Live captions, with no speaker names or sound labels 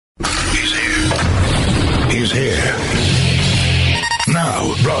is here.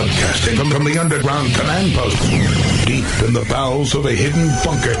 Now, broadcasting from the underground command post, deep in the bowels of a hidden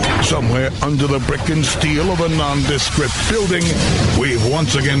bunker, somewhere under the brick and steel of a nondescript building, we've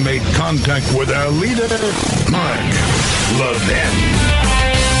once again made contact with our leader, Mark Levin.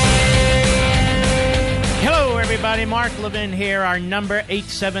 Hello, everybody. Mark Levin here. Our number,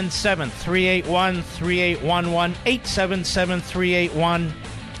 877-381-3811,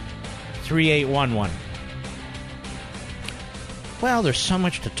 877-381-3811. Well, there's so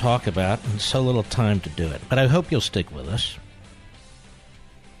much to talk about and so little time to do it, but I hope you'll stick with us.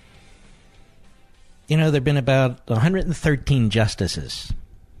 You know, there have been about 113 justices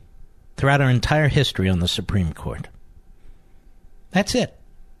throughout our entire history on the Supreme Court. That's it.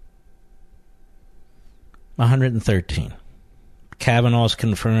 113. Kavanaugh's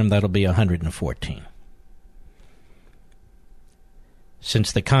confirmed that'll be 114.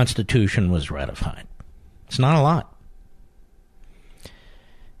 Since the Constitution was ratified. It's not a lot.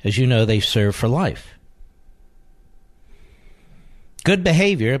 As you know, they serve for life. Good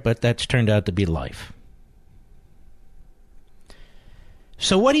behavior, but that's turned out to be life.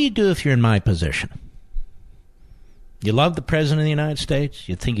 So what do you do if you're in my position? You love the President of the United States.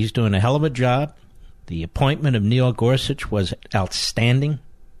 You think he's doing a hell of a job. The appointment of Neil Gorsuch was outstanding.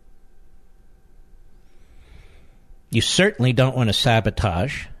 You certainly don't want to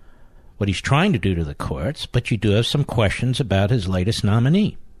sabotage what he's trying to do to the courts, but you do have some questions about his latest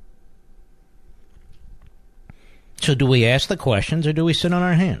nominee. So do we ask the questions or do we sit on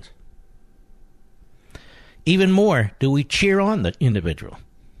our hands? Even more, do we cheer on the individual,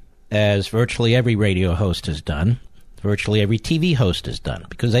 as virtually every radio host has done, virtually every TV host has done,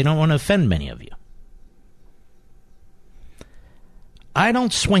 because they don't want to offend many of you? I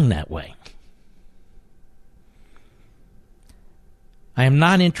don't swing that way. I am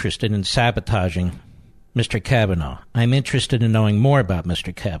not interested in sabotaging Mr. Kavanaugh. I'm interested in knowing more about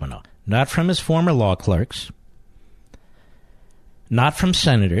Mr. Kavanaugh, not from his former law clerks, not from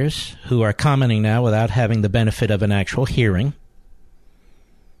senators who are commenting now without having the benefit of an actual hearing,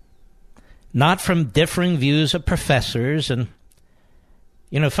 not from differing views of professors. And,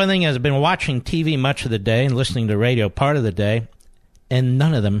 you know, funny thing is, I've been watching TV much of the day and listening to radio part of the day, and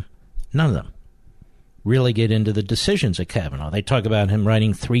none of them really get into the decisions of Kavanaugh. They talk about him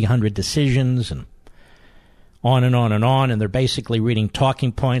writing 300 decisions and on and on and on, and they're basically reading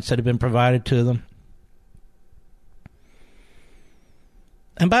talking points that have been provided to them.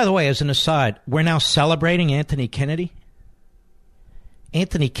 And by the way, as an aside, we're now celebrating Anthony Kennedy.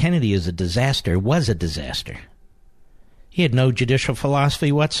 Anthony Kennedy is a disaster, was a disaster. He had no judicial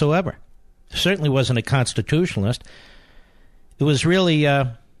philosophy whatsoever. Certainly wasn't a constitutionalist. It was really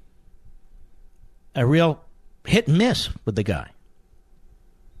a real hit and miss with the guy.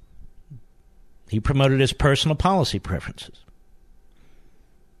 He promoted his personal policy preferences.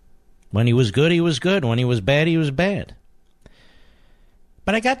 When he was good, he was good. When he was bad, he was bad.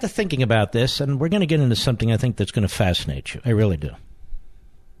 But I got to thinking about this, and we're going to get into something I think that's going to fascinate you. I really do.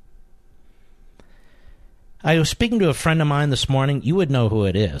 I was speaking to a friend of mine this morning. You would know who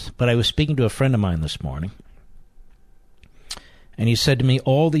it is, but I was speaking to a friend of mine this morning. And he said to me,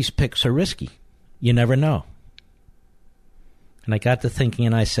 all these picks are risky. You never know. And I got to thinking,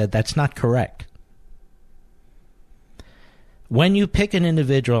 and I said, that's not correct. When you pick an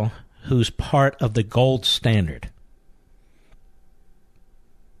individual who's part of the gold standard,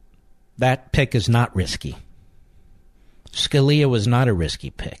 that pick is not risky. Scalia was not a risky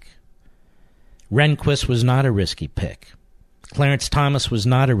pick. Rehnquist was not a risky pick. Clarence Thomas was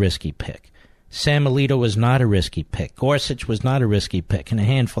not a risky pick. Sam Alito was not a risky pick. Gorsuch was not a risky pick, and a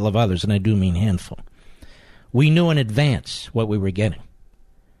handful of others, and I do mean handful. We knew in advance what we were getting.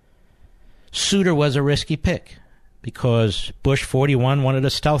 Souter was a risky pick because Bush 41 wanted a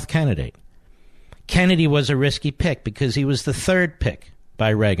stealth candidate. Kennedy was a risky pick because he was the third pick by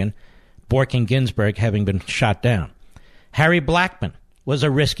Reagan, Bork and Ginsburg having been shot down. Harry Blackmun was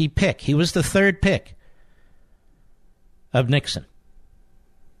a risky pick. He was the third pick of Nixon,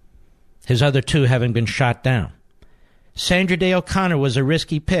 his other two having been shot down. Sandra Day O'Connor was a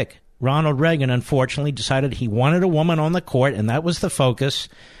risky pick. Ronald Reagan, unfortunately, decided he wanted a woman on the court, and that was the focus.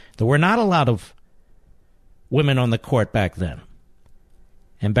 There were not a lot of women on the court back then.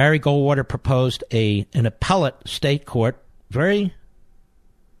 And Barry Goldwater proposed an appellate state court, were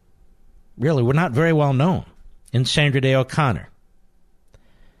not very well known, in Sandra Day O'Connor.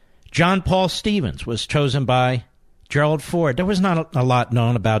 John Paul Stevens was chosen by Gerald Ford. There was not a lot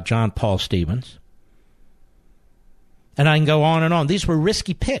known about John Paul Stevens. And I can go on and on. These were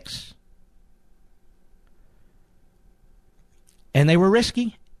risky picks. And they were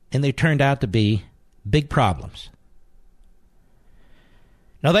risky, and they turned out to be big problems.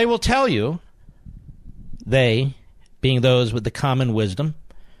 Now, they will tell you, they, being those with the common wisdom,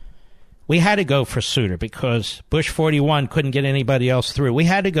 we had to go for Souter because Bush 41 couldn't get anybody else through. We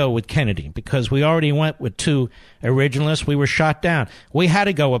had to go with Kennedy because we already went with 2 originalists. We were shot down. We had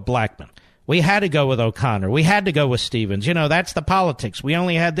to go with Blackmun. We had to go with O'Connor. We had to go with Stevens. You know, that's the politics. We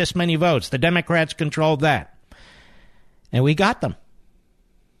only had this many votes. The Democrats controlled that. And we got them.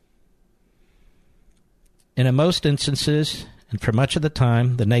 And in most instances, and for much of the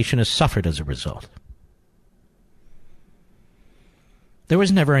time, the nation has suffered as a result. There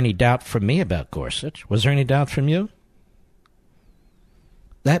was never any doubt from me about Gorsuch. Was there any doubt from you?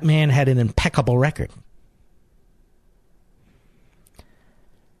 That man had an impeccable record.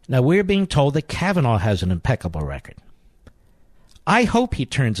 Now, we're being told that Kavanaugh has an impeccable record. I hope he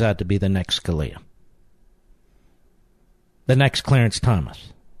turns out to be the next Scalia, the next Clarence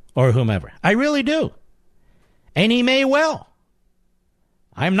Thomas, or whomever. I really do. And he may well.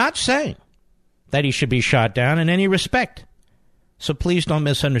 I'm not saying that he should be shot down in any respect. So please don't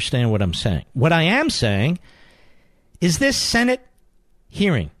misunderstand what I'm saying. What I am saying is this Senate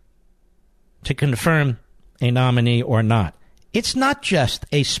hearing to confirm a nominee or not. It's not just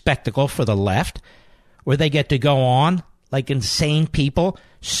a spectacle for the left where they get to go on like insane people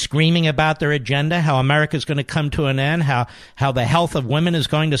screaming about their agenda, how America's going to come to an end, how the health of women is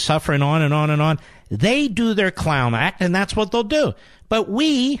going to suffer, and on and on and on. They do their clown act, and that's what they'll do. But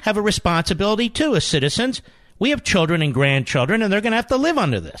we have a responsibility, too, as citizens. We have children and grandchildren, and they're going to have to live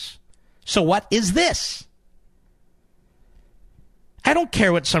under this. So what is this? I don't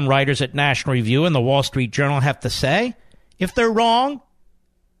care what some writers at National Review and the Wall Street Journal have to say. If they're wrong,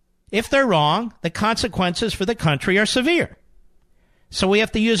 the consequences for the country are severe. So we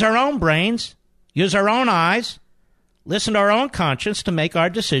have to use our own brains, use our own eyes, listen to our own conscience to make our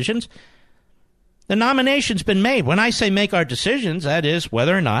decisions. The nomination's been made. When I say make our decisions, that is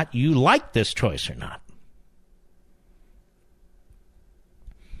whether or not you like this choice or not.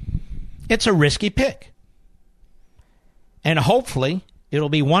 It's a risky pick. And hopefully, it'll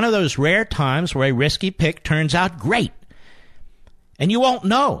be one of those rare times where a risky pick turns out great. And you won't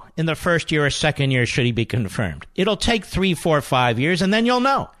know in the first year or second year should he be confirmed. It'll take 3, 4, 5 years, and then you'll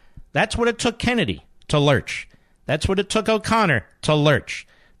know. That's what it took Kennedy to lurch. That's what it took O'Connor to lurch.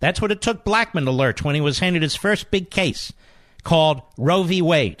 That's what it took Blackmun to lurch when he was handed his first big case called Roe v.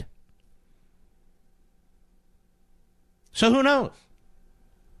 Wade. So who knows?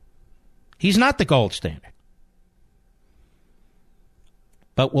 He's not the gold standard.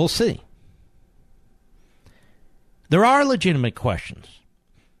 But we'll see. There are legitimate questions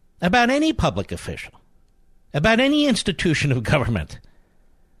about any public official, about any institution of government.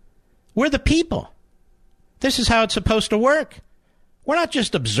 We're the people. This is how it's supposed to work. We're not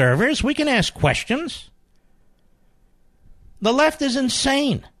just observers. We can ask questions. The left is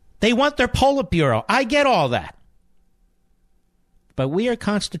insane. They want their Politburo. I get all that. But we are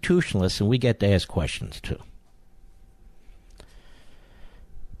constitutionalists, and we get to ask questions, too.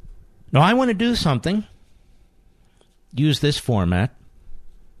 Now, I want to do something, use this format,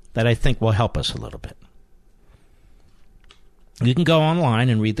 that I think will help us a little bit. You can go online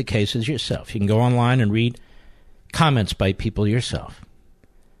and read the cases yourself. You can go online and read comments by people yourself.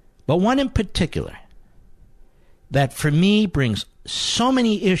 But one in particular that, for me, brings so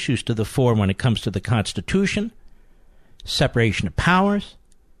many issues to the fore when it comes to the Constitution, separation of powers,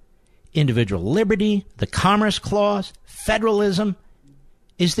 individual liberty, the Commerce Clause, federalism,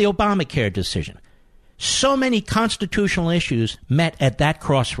 is the Obamacare decision. So many constitutional issues met at that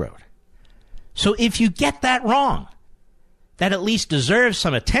crossroad. So if you get that wrong, that at least deserves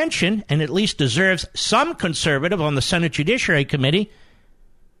some attention and at least deserves some conservative on the Senate Judiciary Committee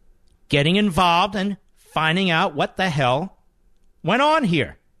getting involved and finding out what the hell went on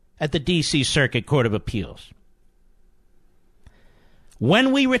here at the D.C. Circuit Court of Appeals.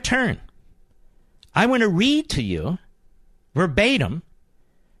 When we return, I want to read to you verbatim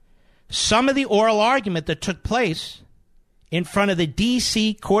some of the oral argument that took place in front of the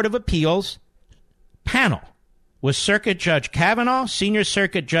D.C. Court of Appeals panel with Circuit Judge Kavanaugh, Senior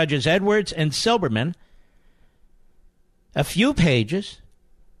Circuit Judges Edwards and Silberman. A few pages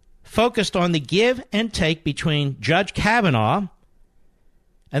focused on the give and take between Judge Kavanaugh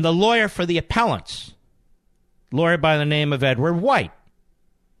and the lawyer for the appellants, lawyer by the name of Edward White.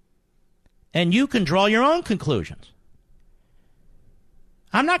 And you can draw your own conclusions.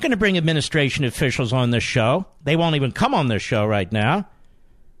 I'm not going to bring administration officials on this show. They won't even come on this show right now.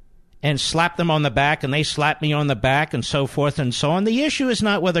 And slap them on the back, and they slap me on the back, and so forth and so on. The issue is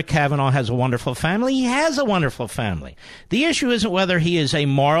not whether Kavanaugh has a wonderful family. He has a wonderful family. The issue isn't whether he is a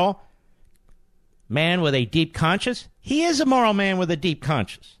moral man with a deep conscience. He is a moral man with a deep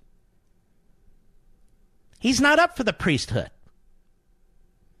conscience. He's not up for the priesthood.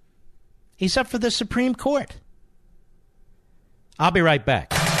 He's up for the Supreme Court. I'll be right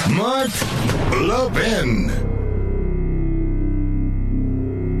back. Mark Levin.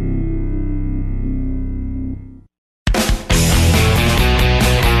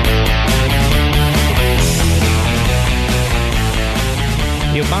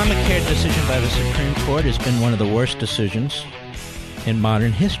 The Obamacare decision by the Supreme Court has been one of the worst decisions in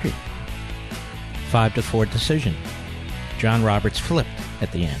modern history. 5-4 decision. John Roberts flipped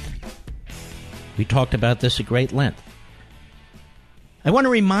at the end. We talked about this at great length. I want to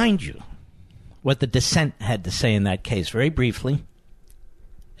remind you what the dissent had to say in that case very briefly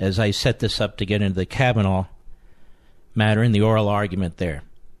as I set this up to get into the Kavanaugh matter and the oral argument there.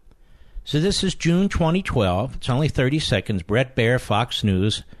 So this is June 2012. It's only 30 seconds. Bret Baier, Fox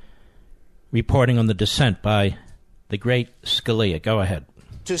News, reporting on the dissent by the great Scalia. Go ahead.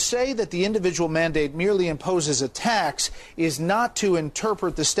 To say that the individual mandate merely imposes a tax is not to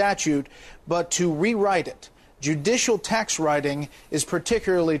interpret the statute, but to rewrite it. Judicial tax writing is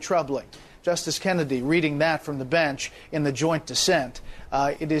particularly troubling. Justice Kennedy reading that from the bench in the joint dissent.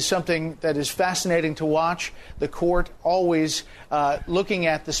 It is something that is fascinating to watch. The court always looking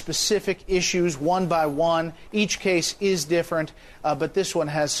at the specific issues one by one. Each case is different, but this one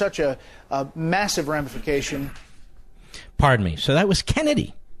has such a massive ramification. Pardon me. So that was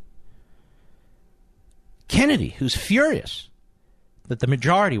Kennedy. Kennedy, who's furious that the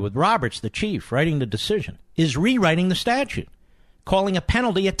majority, with Roberts, the chief, writing the decision, is rewriting the statute, calling a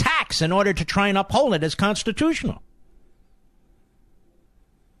penalty a tax in order to try and uphold it as constitutional.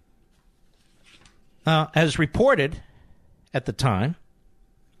 As reported at the time,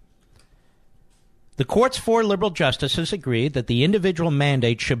 the court's 4 liberal justices agreed that the individual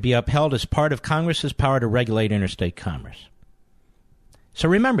mandate should be upheld as part of Congress's power to regulate interstate commerce. So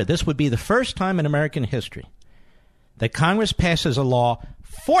remember, this would be the first time in American history that Congress passes a law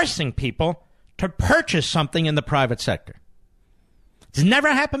forcing people to purchase something in the private sector. It's never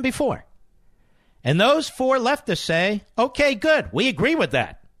happened before. And those 4 leftists say, okay, good, we agree with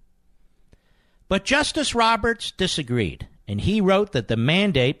that. But Justice Roberts disagreed, and he wrote that the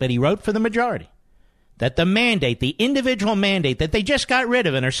mandate, but he wrote for the majority, that the mandate, the individual mandate that they just got rid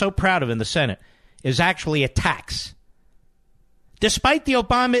of and are so proud of in the Senate, is actually a tax. Despite the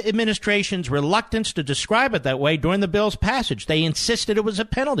Obama administration's reluctance to describe it that way during the bill's passage, they insisted it was a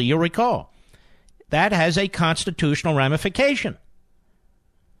penalty, you'll recall. That has a constitutional ramification.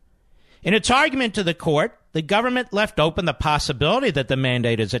 In its argument to the court, the government left open the possibility that the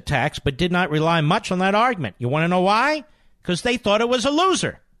mandate is a tax, but did not rely much on that argument. You want to know why? Because they thought it was a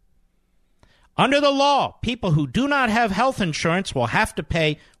loser. Under the law, people who do not have health insurance will have to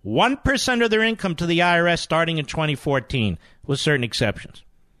pay 1% of their income to the IRS starting in 2014, with certain exceptions.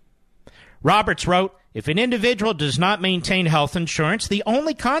 Roberts wrote, if an individual does not maintain health insurance, the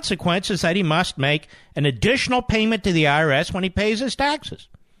only consequence is that he must make an additional payment to the IRS when he pays his taxes.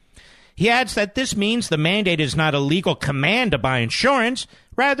 He adds that this means the mandate is not a legal command to buy insurance.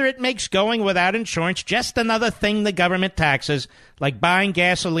 Rather, it makes going without insurance just another thing the government taxes, like buying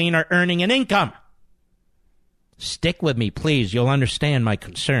gasoline or earning an income. Stick with me, please. You'll understand my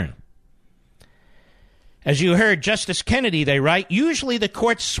concern. As you heard Justice Kennedy, they write, usually the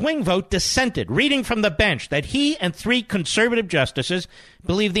court's swing vote dissented, reading from the bench that he and 3 conservative justices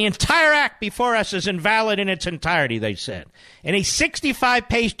believe the entire act before us is invalid in its entirety, they said. In a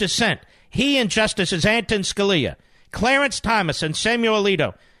 65-page dissent, he and Justices Anton Scalia, Clarence Thomas, and Samuel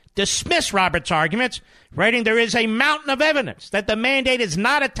Alito dismiss Roberts' arguments, writing there is a mountain of evidence that the mandate is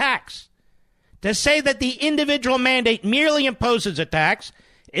not a tax. To say that the individual mandate merely imposes a tax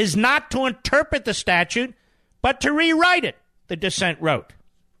is not to interpret the statute, but to rewrite it, the dissent wrote.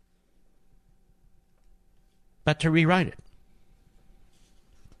 But to rewrite it.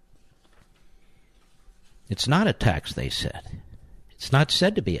 It's not a tax, they said. It's not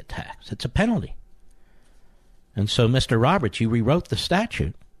said to be a tax. It's a penalty. And so, Mr. Roberts, you rewrote the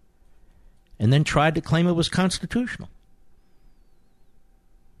statute and then tried to claim it was constitutional.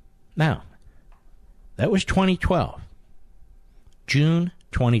 Now, that was 2012. June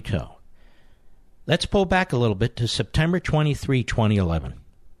 2012. Let's pull back a little bit to September 23, 2011.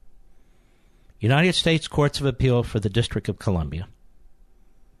 United States Courts of Appeal for the District of Columbia.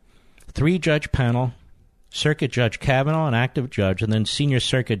 3-judge panel, Circuit Judge Kavanaugh, an active judge, and then Senior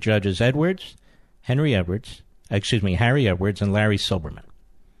Circuit Judges Harry Edwards, and Larry Silberman.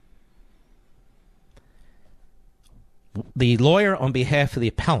 The lawyer on behalf of the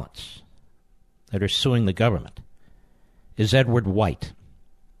appellants that are suing the government is Edward White.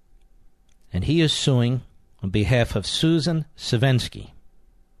 And he is suing on behalf of Susan Savinsky,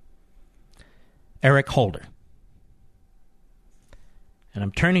 Eric Holder. And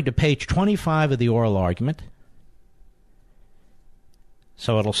I'm turning to page 25 of the oral argument.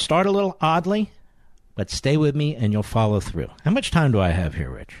 So it'll start a little oddly, but stay with me and you'll follow through. How much time do I have here,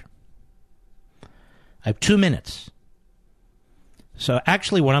 Rich? I have 2 minutes. So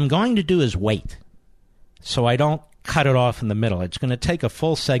actually what I'm going to do is wait, so I don't cut it off in the middle. It's going to take a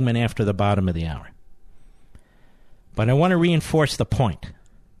full segment after the bottom of the hour. But I want to reinforce the point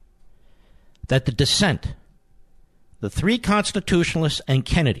that the dissent, the three constitutionalists and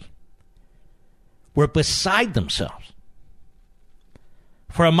Kennedy, were beside themselves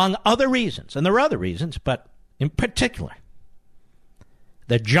for, among other reasons, and there are other reasons, but in particular,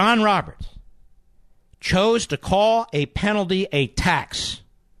 that John Roberts chose to call a penalty a tax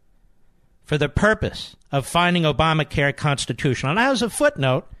for the purpose of finding Obamacare constitutional. Now, as a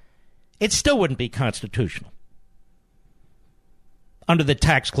footnote, it still wouldn't be constitutional under the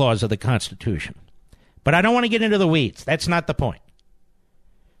tax clause of the Constitution. But I don't want to get into the weeds. That's not the point.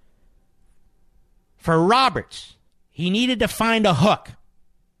 For Roberts, he needed to find a hook.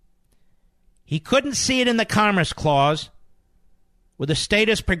 He couldn't see it in the Commerce Clause, where the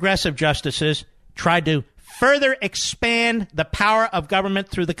statist progressive justices tried to further expand the power of government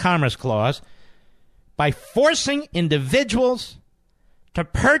through the Commerce Clause by forcing individuals to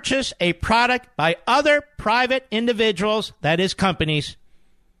purchase a product by other private individuals, that is companies,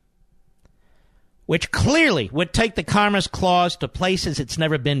 which clearly would take the Commerce Clause to places it's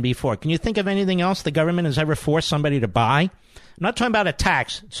never been before. Can you think of anything else the government has ever forced somebody to buy? I'm not talking about a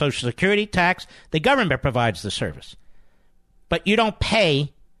tax, Social Security tax. The government provides the service. But you don't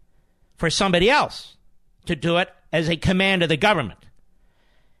pay for somebody else to do it as a command of the government.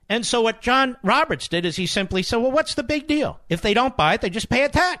 And so what John Roberts did is he simply said, well, what's the big deal? If they don't buy it, they just pay a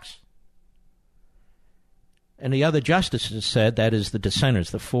tax. And the other justices said, that is the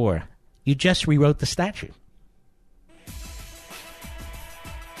dissenters, the four, you just rewrote the statute.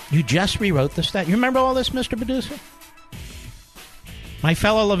 You just rewrote the statute. You remember all this, Mr. Producer? My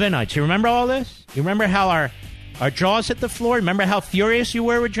fellow Levinites, you remember all this? You remember how our jaws hit the floor? Remember how furious you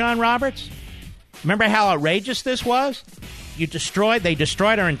were with John Roberts? Remember how outrageous this was? They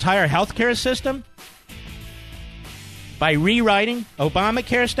destroyed our entire healthcare system by rewriting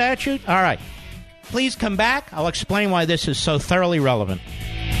Obamacare statute? All right. Please come back. I'll explain why this is so thoroughly relevant.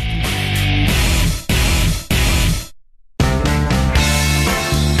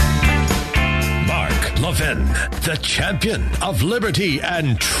 Mark Levin, the champion of liberty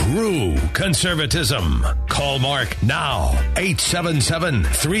and true conservatism. Call Mark now,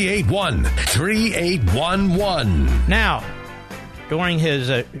 877-381-3811. Now, during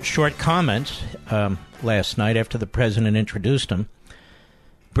his short comments last night after the president introduced him,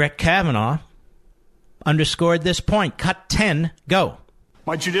 Brett Kavanaugh underscored this point. Cut 10, go.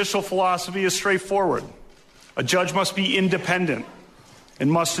 My judicial philosophy is straightforward. A judge must be independent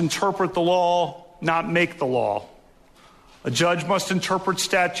and must interpret the law, not make the law. A judge must interpret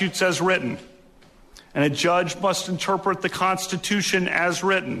statutes as written, and a judge must interpret the Constitution as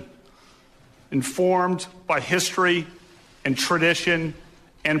written, informed by history and tradition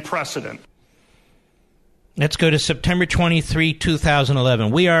and precedent. Let's go to September 23,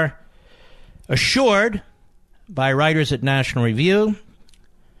 2011. We are assured by writers at National Review,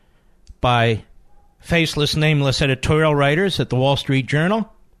 by faceless, nameless editorial writers at the Wall Street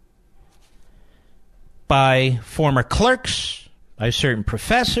Journal, by former clerks, by certain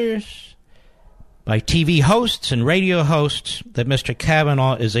professors, by TV hosts and radio hosts, that Mr.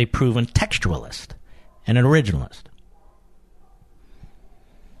 Kavanaugh is a proven textualist and an originalist.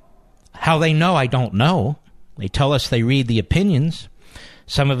 How they know, I don't know. They tell us they read the opinions.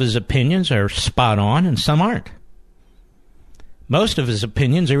 Some of his opinions are spot on and some aren't. Most of his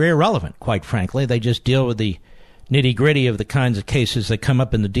opinions are irrelevant, quite frankly. They just deal with the nitty-gritty of the kinds of cases that come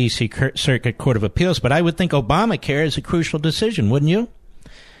up in the D.C. Circuit Court of Appeals. But I would think Obamacare is a crucial decision, wouldn't you?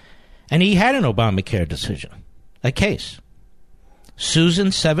 And he had an Obamacare decision, a case. Susan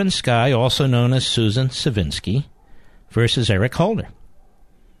Savinsky, also known as Susan Savinsky, versus Eric Holder.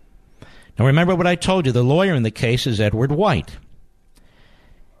 Now, remember what I told you. The lawyer in the case is Edward White.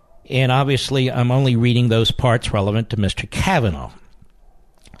 And obviously, I'm only reading those parts relevant to Mr. Kavanaugh.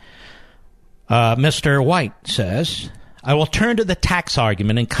 Mr. White says, I will turn to the tax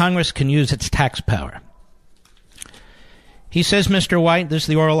argument, and Congress can use its tax power. He says, Mr. White, this is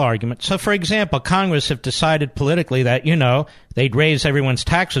the oral argument. So, for example, Congress have decided politically that, they'd raise everyone's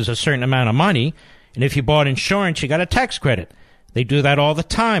taxes a certain amount of money, and if you bought insurance, you got a tax credit. They do that all the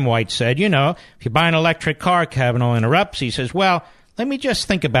time, White said. If you buy an electric car, Kavanaugh interrupts. He says, well, let me just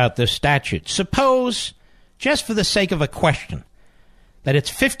think about this statute. Suppose, just for the sake of a question, that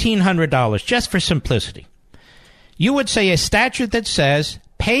it's $1,500, just for simplicity. You would say a statute that says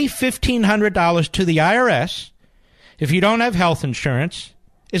pay $1,500 to the IRS if you don't have health insurance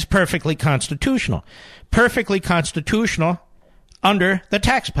is perfectly constitutional. Perfectly constitutional under the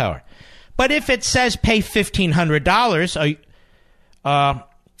tax power. But if it says pay $1,500,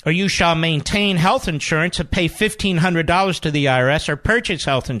 or you shall maintain health insurance and pay $1,500 to the IRS or purchase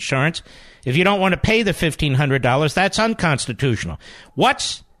health insurance, if you don't want to pay the $1,500, that's unconstitutional.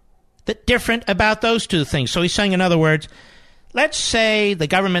 What's different about those two things? So he's saying, in other words, let's say the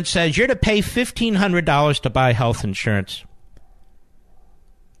government says you're to pay $1,500 to buy health insurance,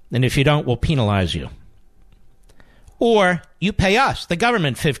 and if you don't, we'll penalize you. Or you pay us, the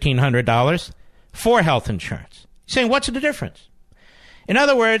government, $1,500 for health insurance. He's saying, what's the difference? In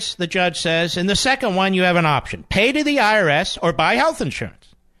other words, the judge says, in the second one, you have an option. Pay to the IRS or buy health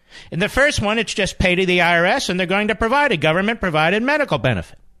insurance. In the first one, it's just pay to the IRS, and they're going to provide a government-provided medical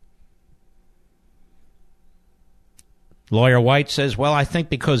benefit. Lawyer White says, well, I think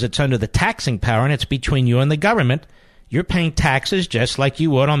because it's under the taxing power and it's between you and the government, you're paying taxes just like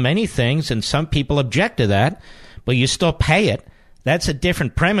you would on many things, and some people object to that, but you still pay it. That's a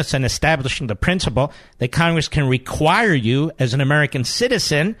different premise than establishing the principle that Congress can require you as an American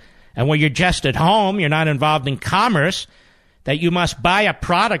citizen, and where you're just at home, you're not involved in commerce, that you must buy a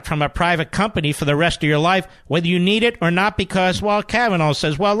product from a private company for the rest of your life, whether you need it or not, because, well, Kavanaugh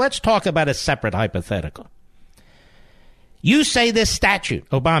says, well, let's talk about a separate hypothetical. You say this statute,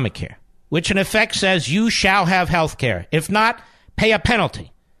 Obamacare, which in effect says you shall have health care. If not, pay a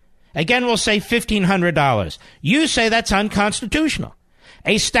penalty. Again, we'll say $1,500. You say that's unconstitutional.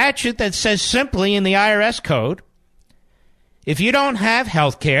 A statute that says simply in the IRS code, if you don't have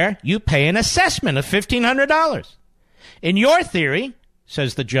health care, you pay an assessment of $1,500. In your theory,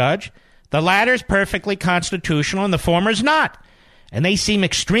 says the judge, the latter's perfectly constitutional and the former's not. And they seem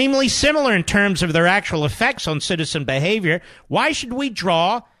extremely similar in terms of their actual effects on citizen behavior. Why should we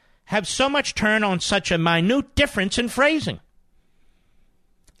have so much turn on such a minute difference in phrasing?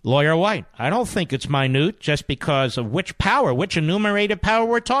 Lawyer White, I don't think it's minute just because of which enumerated power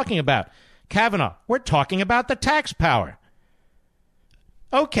we're talking about. Kavanaugh, we're talking about the tax power.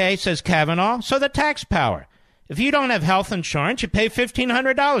 Okay, says Kavanaugh, so the tax power. If you don't have health insurance, you pay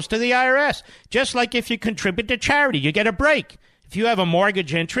 $1,500 to the IRS. Just like if you contribute to charity, you get a break. If you have a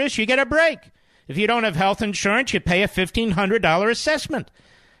mortgage interest, you get a break. If you don't have health insurance, you pay a $1,500 assessment.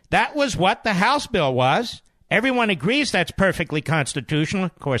 That was what the House bill was. Everyone agrees that's perfectly constitutional.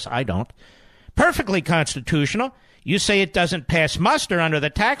 Of course, I don't. Perfectly constitutional. You say it doesn't pass muster under the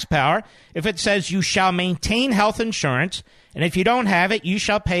tax power if it says you shall maintain health insurance, and if you don't have it, you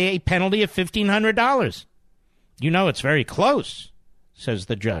shall pay a penalty of $1,500. You know it's very close, says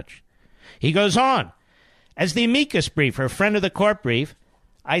the judge. He goes on. As the amicus brief, or friend of the court brief,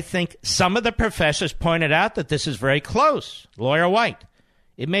 I think some of the professors pointed out that this is very close. Lawyer White,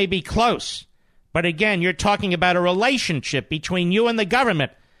 it may be close, but again, you're talking about a relationship between you and the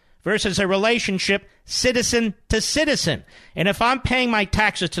government versus a relationship citizen to citizen. And if I'm paying my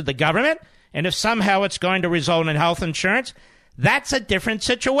taxes to the government, and if somehow it's going to result in health insurance, that's a different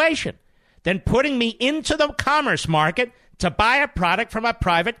situation than putting me into the commerce market to buy a product from a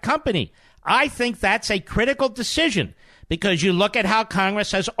private company. I think that's a critical decision because you look at how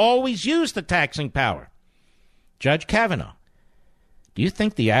Congress has always used the taxing power. Judge Kavanaugh, do you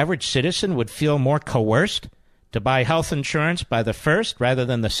think the average citizen would feel more coerced to buy health insurance by the first rather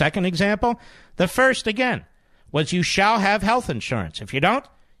than the second example? The first, again, was you shall have health insurance. If you don't,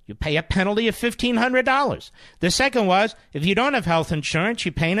 you pay a penalty of $1,500. The second was, if you don't have health insurance,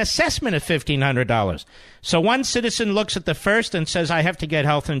 you pay an assessment of $1,500. So one citizen looks at the first and says, I have to get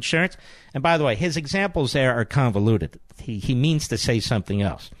health insurance. And by the way, his examples there are convoluted. He means to say something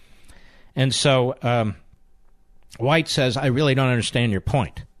else. And so White says, I really don't understand your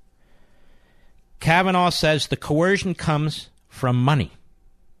point. Kavanaugh says the coercion comes from money.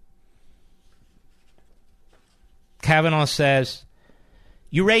 Kavanaugh says,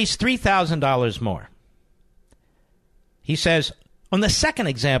 you raise $3,000 more. He says, on the second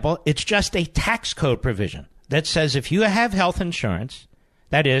example, it's just a tax code provision that says if you have health insurance,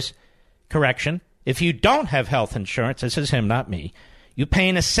 that is, correction, if you don't have health insurance, this is him, not me, you pay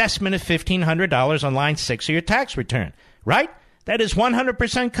an assessment of $1,500 on line 6 of your tax return, right? That is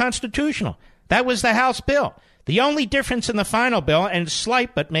 100% constitutional. That was the House bill. The only difference in the final bill, and it's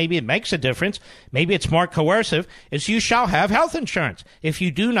slight, but maybe it makes a difference, maybe it's more coercive, is you shall have health insurance. If you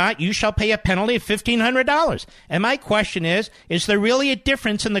do not, you shall pay a penalty of $1,500. And my question is there really a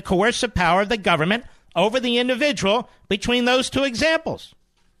difference in the coercive power of the government over the individual between those two examples?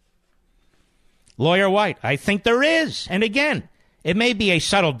 Lawyer White, I think there is. And again, it may be a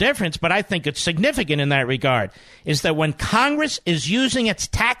subtle difference, but I think it's significant in that regard, is that when Congress is using its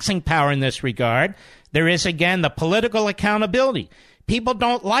taxing power in this regard, there is, again, the political accountability. People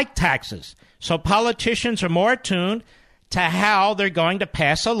don't like taxes, so politicians are more attuned to how they're going to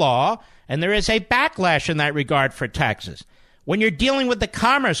pass a law, and there is a backlash in that regard for taxes. When you're dealing with the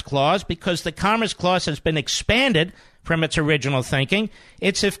Commerce Clause, because the Commerce Clause has been expanded from its original thinking,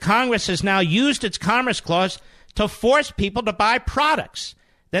 it's if Congress has now used its Commerce Clause to force people to buy products,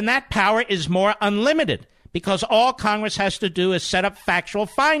 then that power is more unlimited, because all Congress has to do is set up factual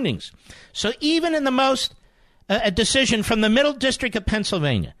findings. So even in the most a decision from the Middle District of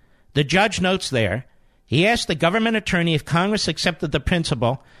Pennsylvania, the judge notes there, he asked the government attorney if Congress accepted the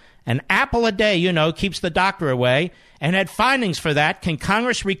principle, an apple a day, keeps the doctor away, and had findings for that. Can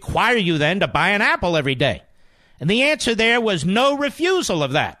Congress require you then to buy an apple every day? And the answer there was no refusal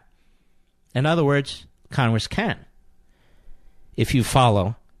of that. In other words, Congress can, if you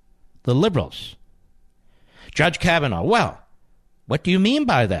follow the liberals. Judge Kavanaugh, well, what do you mean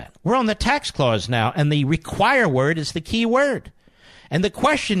by that? We're on the tax clause now, and the require word is the key word. And the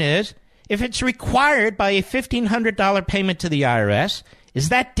question is, if it's required by a $1,500 payment to the IRS, is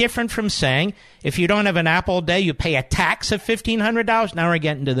that different from saying if you don't have an apple a day, you pay a tax of $1,500? Now we're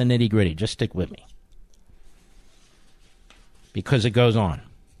getting to the nitty-gritty. Just stick with me, because it goes on.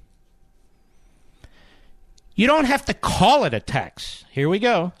 You don't have to call it a tax. Here we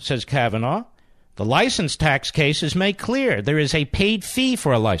go, says Kavanaugh. The license tax case is made clear. There is a paid fee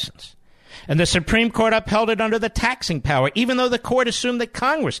for a license. And the Supreme Court upheld it under the taxing power, even though the court assumed that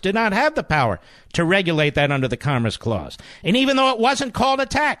Congress did not have the power to regulate that under the Commerce Clause. And even though it wasn't called a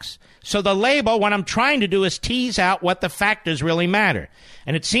tax. So the label, what I'm trying to do is tease out what the factors really matter.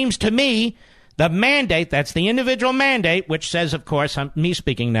 And it seems to me the mandate, that's the individual mandate, which says, of course, I'm me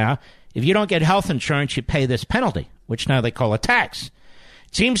speaking now, if you don't get health insurance, you pay this penalty, which now they call a tax.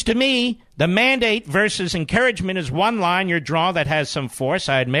 It seems to me the mandate versus encouragement is one line you draw that has some force,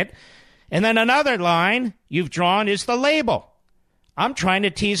 I admit. And then another line you've drawn is the label. I'm trying to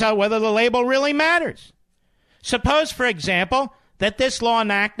tease out whether the label really matters. Suppose, for example, that this law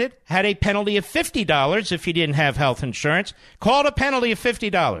enacted had a penalty of $50 if you didn't have health insurance, called a penalty of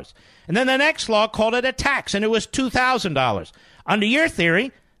 $50. And then the next law called it a tax, and it was $2,000. Under your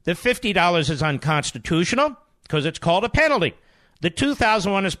theory, the $50 is unconstitutional because it's called a penalty. The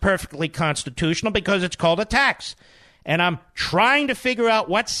 $2,000 is perfectly constitutional because it's called a tax. And I'm trying to figure out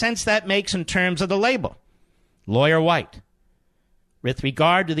what sense that makes in terms of the label. Lawyer White, with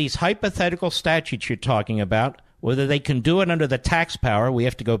regard to these hypothetical statutes you're talking about, whether they can do it under the tax power, we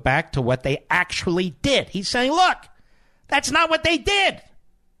have to go back to what they actually did. He's saying, look, that's not what they did.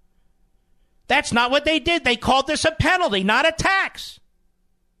 That's not what they did. They called this a penalty, not a tax.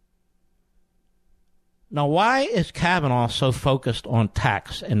 Now, why is Kavanaugh so focused on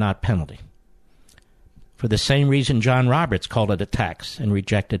tax and not penalty? For the same reason John Roberts called it a tax and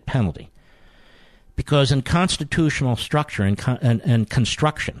rejected penalty. Because in constitutional structure and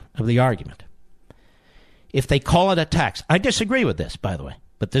construction of the argument, if they call it a tax, I disagree with this, by the way,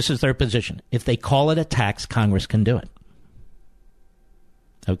 but this is their position. If they call it a tax, Congress can do it.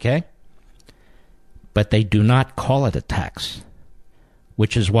 Okay? But they do not call it a tax,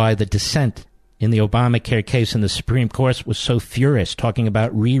 which is why the dissent in the Obamacare case in the Supreme Court was so furious, talking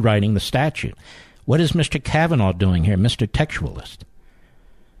about rewriting the statute. What is Mr. Kavanaugh doing here, Mr. Textualist?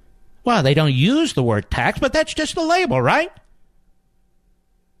 Well, they don't use the word tax, but that's just a label, right?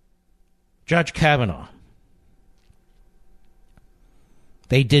 Judge Kavanaugh,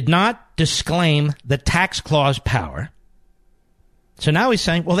 they did not disclaim the tax clause power. So now he's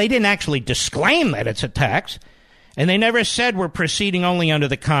saying, well, they didn't actually disclaim that it's a tax, and they never said we're proceeding only under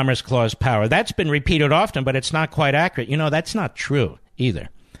the Commerce Clause power. That's been repeated often, but it's not quite accurate. You know, that's not true either.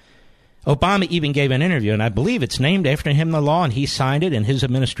 Obama even gave an interview, and I believe it's named after him, the law, and he signed it, and his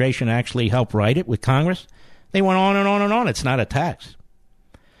administration actually helped write it with Congress. They went on and on and on. It's not a tax.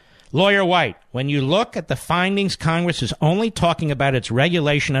 Lawyer White, when you look at the findings, Congress is only talking about its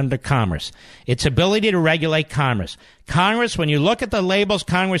regulation under commerce, its ability to regulate commerce. Congress, when you look at the labels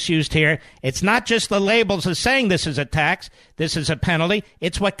Congress used here, it's not just the labels of saying this is a tax, this is a penalty.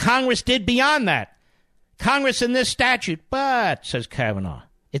 It's what Congress did beyond that. Congress in this statute, but, says Kavanaugh,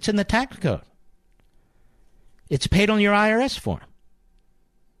 it's in the tax code. It's paid on your IRS form.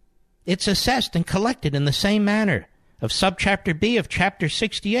 It's assessed and collected in the same manner of subchapter B of chapter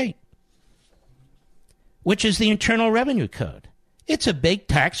 68. Which is the Internal Revenue Code. It's a big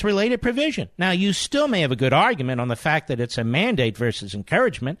tax-related provision. Now, you still may have a good argument on the fact that it's a mandate versus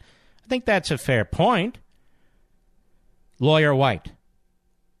encouragement. I think that's a fair point. Lawyer White.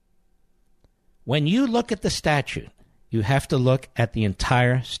 When you look at the statute, you have to look at the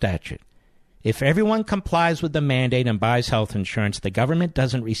entire statute. If everyone complies with the mandate and buys health insurance, the government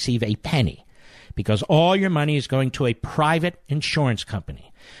doesn't receive a penny because all your money is going to a private insurance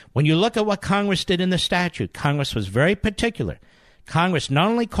company. When you look at what Congress did in the statute, Congress was very particular. Congress not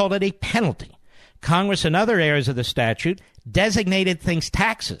only called it a penalty, Congress in other areas of the statute designated things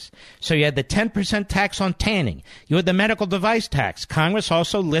taxes. So you had the 10% tax on tanning. You had the medical device tax. Congress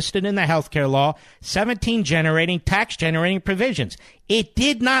also listed in the healthcare law 17 tax-generating provisions. It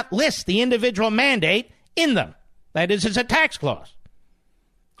did not list the individual mandate in them. That is, as a tax clause.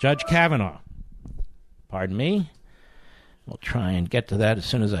 Judge Kavanaugh. Pardon me. We'll try and get to that as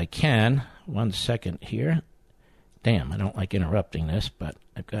soon as I can. 1 second here. Damn, I don't like interrupting this, but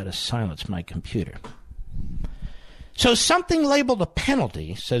I've got to silence my computer. So something labeled a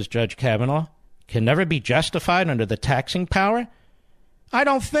penalty, says Judge Kavanaugh, can never be justified under the taxing power? I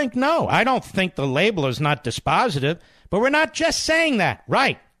don't think the label is not dispositive, but we're not just saying that.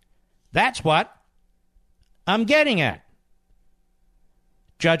 Right. That's what I'm getting at.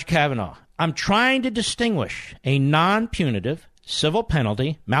 Judge Kavanaugh, I'm trying to distinguish a non-punitive civil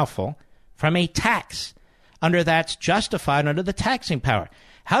penalty, mouthful, from a tax that's justified under the taxing power.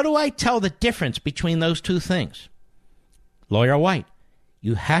 How do I tell the difference between those two things? Lawyer White,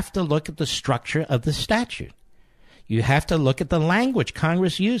 you have to look at the structure of the statute. You have to look at the language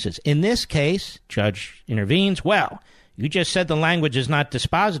Congress uses. In this case, Judge intervenes, well, you just said the language is not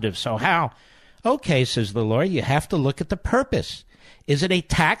dispositive, so how? Okay, says the lawyer, you have to look at the purpose. Is it a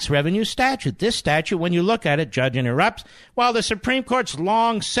tax revenue statute? This statute, when you look at it, Judge interrupts, well, the Supreme Court's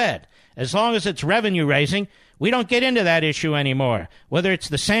long said, as long as it's revenue raising, we don't get into that issue anymore. Whether it's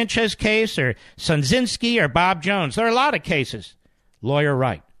the Sanchez case or Sunzinski or Bob Jones, there are a lot of cases. Lawyer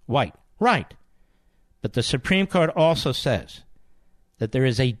White, right. But the Supreme Court also says that there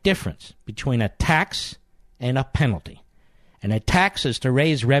is a difference between a tax and a penalty. And a tax is to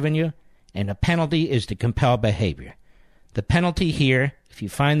raise revenue, and a penalty is to compel behavior. The penalty here, if you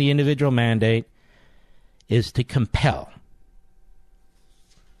find the individual mandate, is to compel.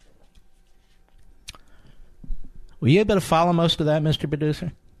 Were you able to follow most of that, Mr.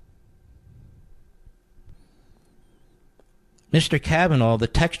 Producer? Mr. Kavanaugh, the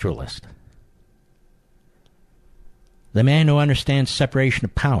textualist, the man who understands separation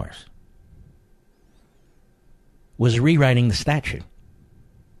of powers, was rewriting the statute.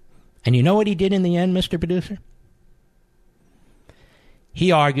 And you know what he did in the end, Mr. Producer?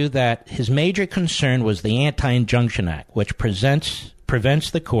 He argued that his major concern was the Anti-Injunction Act, which prevents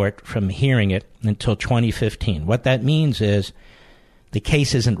the court from hearing it until 2015. What that means is the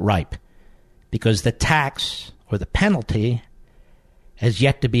case isn't ripe because the tax or the penalty has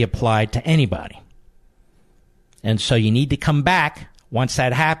yet to be applied to anybody. And so you need to come back once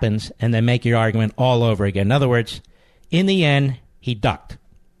that happens and then make your argument all over again. In other words, in the end, he ducked.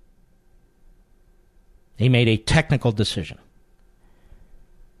 He made a technical decision.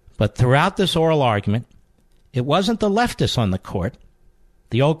 But throughout this oral argument, it wasn't the leftists on the court,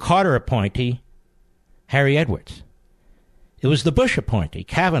 the old Carter appointee, Harry Edwards. It was the Bush appointee,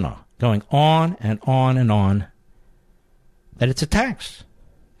 Kavanaugh, going on and on and on that it's a tax.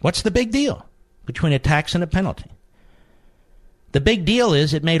 What's the big deal between a tax and a penalty? The big deal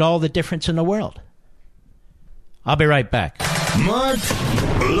is it made all the difference in the world. I'll be right back. Mark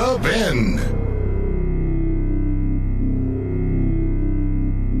Levin.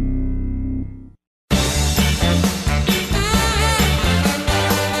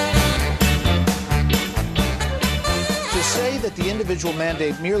 That the individual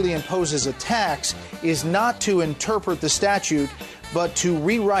mandate merely imposes a tax is not to interpret the statute, but to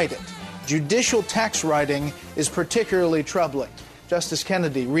rewrite it. Judicial tax writing is particularly troubling. Justice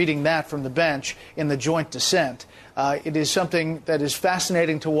Kennedy reading that from the bench in the joint dissent. It is something that is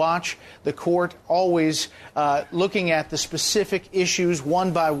fascinating to watch. The court always looking at the specific issues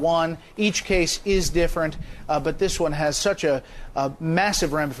one by one. Each case is different, but this one has such a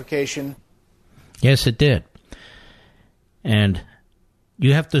massive ramification. Yes, it did. And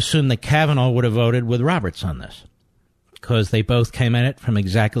you have to assume that Kavanaugh would have voted with Roberts on this because they both came at it from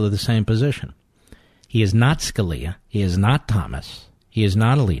exactly the same position. He is not Scalia. He is not Thomas. He is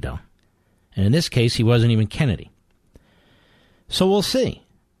not Alito. And in this case, he wasn't even Kennedy. So we'll see.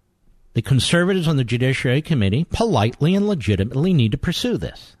 The conservatives on the Judiciary Committee politely and legitimately need to pursue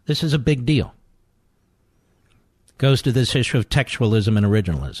this. This is a big deal. It goes to this issue of textualism and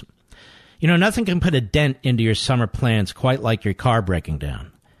originalism. You know, nothing can put a dent into your summer plans quite like your car breaking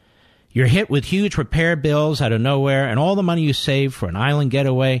down. You're hit with huge repair bills out of nowhere, and all the money you saved for an island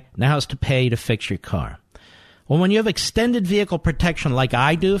getaway now is to pay to fix your car. Well, when you have extended vehicle protection like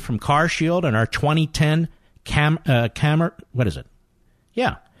I do from CarShield and our 2010 Camaro,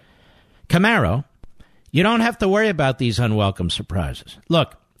 you don't have to worry about these unwelcome surprises.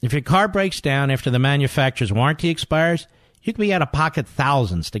 Look, if your car breaks down after the manufacturer's warranty expires, you can be out of pocket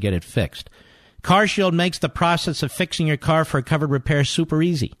thousands to get it fixed. CarShield makes the process of fixing your car for a covered repair super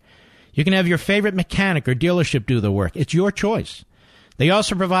easy. You can have your favorite mechanic or dealership do the work. It's your choice. They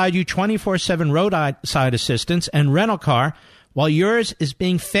also provide you 24/7 roadside assistance and rental car while yours is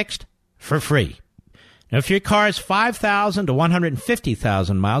being fixed for free. Now, if your car is 5,000 to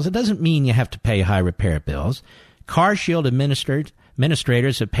 150,000 miles, it doesn't mean you have to pay high repair bills. CarShield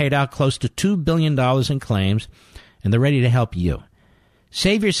administrators have paid out close to $2 billion in claims, and they're ready to help you.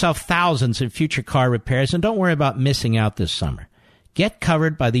 Save yourself thousands in future car repairs, and don't worry about missing out this summer. Get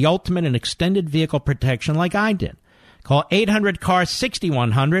covered by the ultimate in extended vehicle protection like I did. Call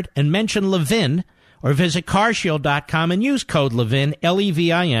 800-CAR-6100 and mention Levin, or visit carshield.com and use code Levin,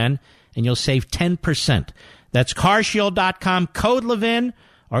 Levin, and you'll save 10%. That's carshield.com, code Levin,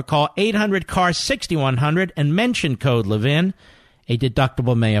 or call 800-CAR-6100 and mention code Levin. A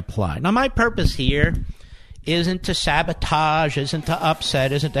deductible may apply. Now, my purpose here isn't to sabotage, isn't to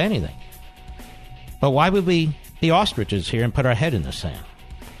upset, isn't to anything. But why would we be ostriches here and put our head in the sand?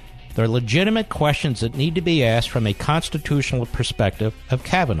 There are legitimate questions that need to be asked from a constitutional perspective of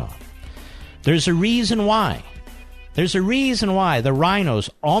Kavanaugh. There's a reason why. There's a reason why the rhinos,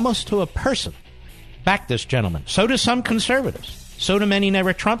 almost to a person, back this gentleman. So do some conservatives. So do many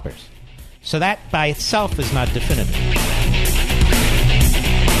never-Trumpers. So that by itself is not definitive.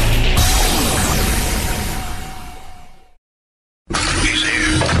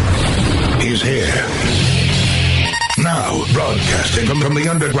 He's here. Now, broadcasting from the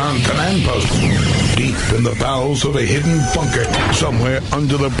underground command post, deep in the bowels of a hidden bunker, somewhere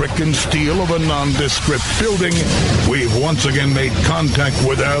under the brick and steel of a nondescript building, we've once again made contact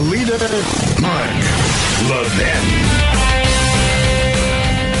with our leader, Mark Levin.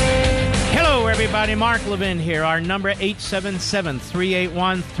 Hello, everybody. Mark Levin here. Our number,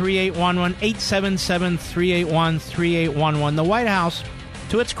 877-381-3811, 877-381-3811. The White House,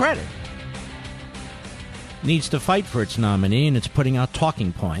 to its credit, needs to fight for its nominee, and it's putting out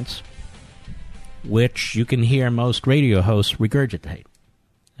talking points, which you can hear most radio hosts regurgitate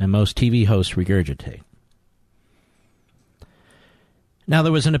and most TV hosts regurgitate. Now,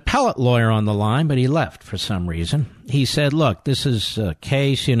 there was an appellate lawyer on the line, but he left for some reason. He said, look, this is a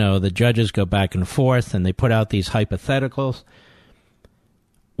case, the judges go back and forth, and they put out these hypotheticals.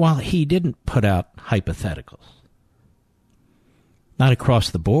 Well, he didn't put out hypotheticals. Not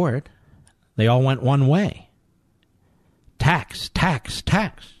across the board. They all went one way. Tax, tax,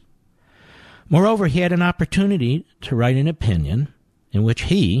 tax. Moreover, he had an opportunity to write an opinion in which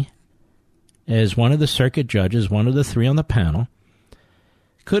he, as one of the circuit judges, one of the three on the panel,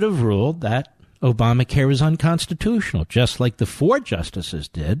 could have ruled that Obamacare was unconstitutional, just like the four justices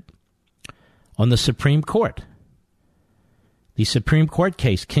did on the Supreme Court. The Supreme Court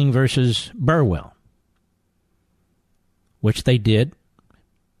case, King versus Burwell, which they did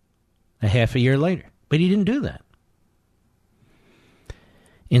a half a year later. But he didn't do that.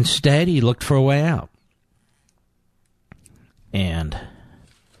 Instead, he looked for a way out. And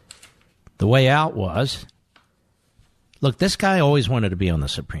the way out was, look, this guy always wanted to be on the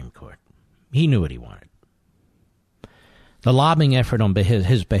Supreme Court. He knew what he wanted. The lobbying effort on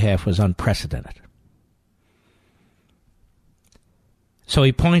his behalf was unprecedented. So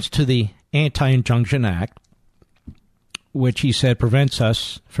he points to the Anti-Injunction Act, which he said prevents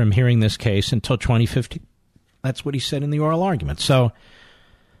us from hearing this case until 2015. That's what he said in the oral argument. So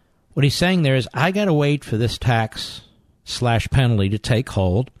what he's saying there is, I got to wait for this tax/penalty to take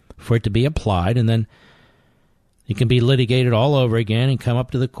hold, for it to be applied, and then it can be litigated all over again and come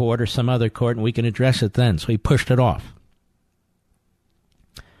up to the court or some other court, and we can address it then. So he pushed it off.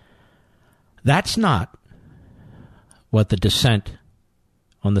 That's not what the dissent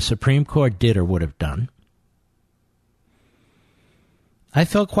on the Supreme Court did or would have done. I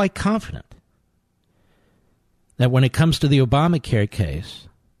felt quite confident that when it comes to the Obamacare case,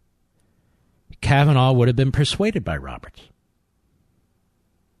 Kavanaugh would have been persuaded by Roberts.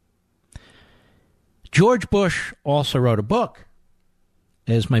 George Bush also wrote a book,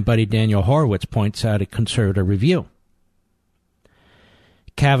 as my buddy Daniel Horowitz points out at Conservative Review.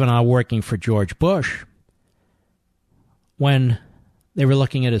 Kavanaugh working for George Bush, when they were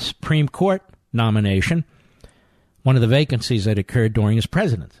looking at a Supreme Court nomination, one of the vacancies that occurred during his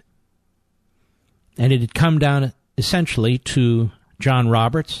presidency. And it had come down essentially to John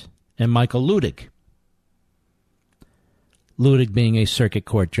Roberts and Michael Ludig. Ludig being a circuit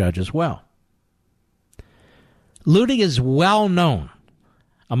court judge as well. Ludig is well known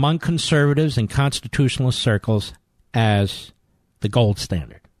among conservatives and constitutionalist circles as the gold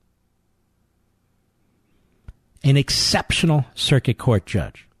standard. An exceptional circuit court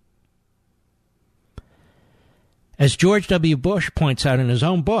judge. As George W. Bush points out in his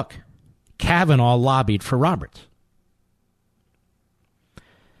own book, Kavanaugh lobbied for Roberts.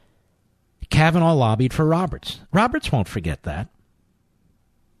 Kavanaugh lobbied for Roberts. Roberts won't forget that.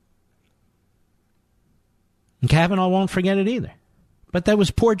 And Kavanaugh won't forget it either. But that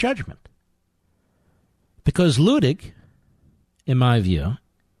was poor judgment. Because Ludig, in my view,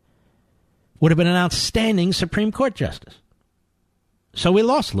 would have been an outstanding Supreme Court justice. So we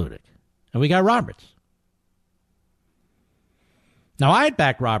lost Ludig, and we got Roberts. Now, I had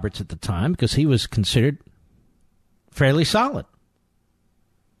backed Roberts at the time because he was considered fairly solid.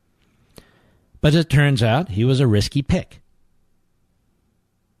 But it turns out he was a risky pick.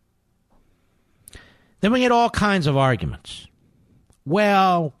 Then we get all kinds of arguments.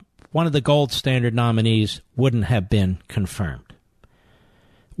 Well, one of the gold standard nominees wouldn't have been confirmed.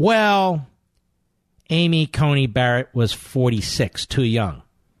 Well, Amy Coney Barrett was 46, too young.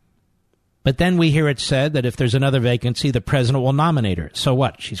 But then we hear it said that if there's another vacancy, the president will nominate her. So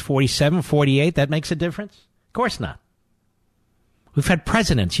what? She's 47, 48? That makes a difference? Of course not. We've had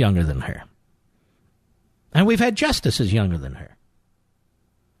presidents younger than her. And we've had justices younger than her.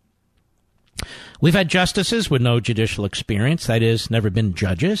 We've had justices with no judicial experience, that is, never been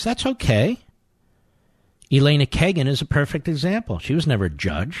judges. That's okay. Elena Kagan is a perfect example. She was never a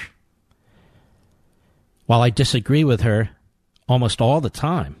judge. While I disagree with her almost all the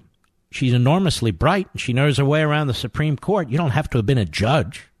time, she's enormously bright, and she knows her way around the Supreme Court. You don't have to have been a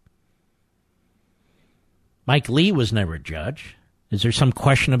judge. Mike Lee was never a judge. Is there some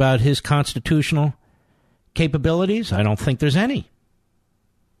question about his constitutional capabilities? I don't think there's any.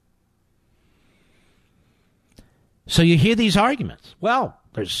 So you hear these arguments. Well,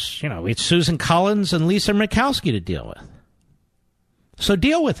 there's, it's Susan Collins and Lisa Murkowski to deal with. So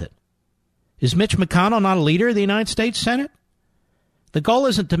deal with it. Is Mitch McConnell not a leader of the United States Senate? The goal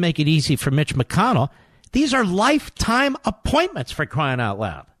isn't to make it easy for Mitch McConnell. These are lifetime appointments, for crying out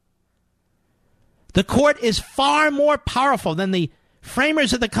loud. The court is far more powerful than the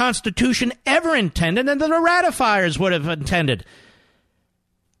framers of the Constitution ever intended and that the ratifiers would have intended.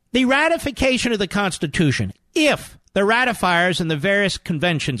 The ratification of the Constitution, if the ratifiers in the various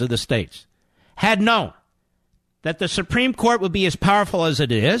conventions of the states had known that the Supreme Court would be as powerful as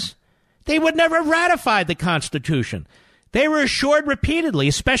it is, they would never have ratified the Constitution. They were assured repeatedly,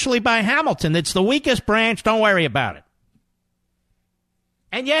 especially by Hamilton, that it's the weakest branch, don't worry about it.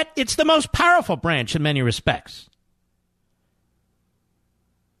 And yet, it's the most powerful branch in many respects.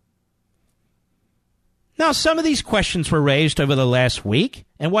 Now, some of these questions were raised over the last week,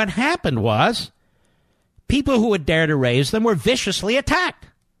 and what happened was people who would dare to raise them were viciously attacked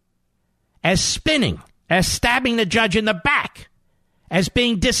as spinning, as stabbing the judge in the back, as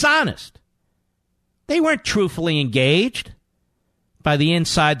being dishonest. They weren't truthfully engaged by the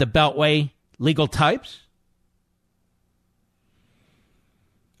inside the Beltway legal types.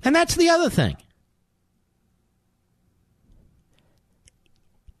 And that's the other thing.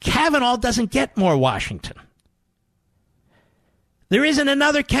 Kavanaugh doesn't get more Washington. There isn't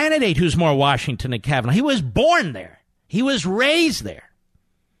another candidate who's more Washington than Kavanaugh. He was born there. He was raised there.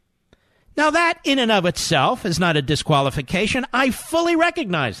 Now, that in and of itself is not a disqualification. I fully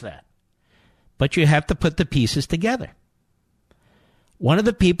recognize that. But you have to put the pieces together. One of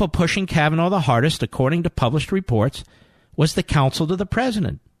the people pushing Kavanaugh the hardest, according to published reports, was the counsel to the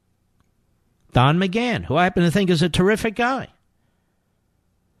president, Don McGahn, who I happen to think is a terrific guy.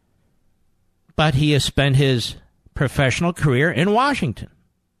 But he has spent his professional career in Washington,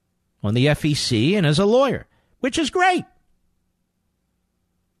 on the FEC and as a lawyer, which is great.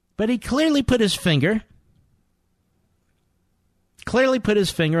 But he clearly put his finger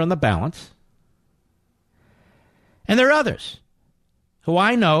on the balance. And there are others who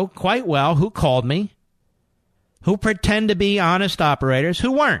I know quite well who called me, who pretend to be honest operators,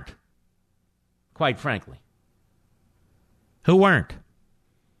 who weren't, quite frankly. Who weren't.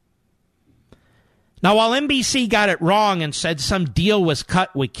 Now, while NBC got it wrong and said some deal was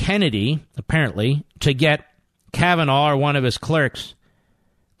cut with Kennedy, apparently, to get Kavanaugh or one of his clerks,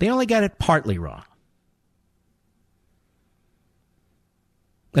 they only got it partly wrong.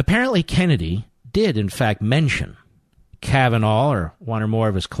 Apparently, Kennedy did, in fact, mention Kavanaugh or one or more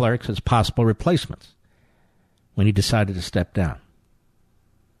of his clerks as possible replacements when he decided to step down.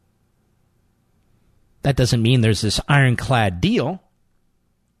 That doesn't mean there's this ironclad deal.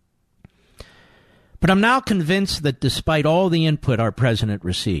 But I'm now convinced that despite all the input our president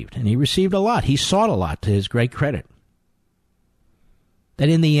received, and he received a lot, he sought a lot to his great credit, that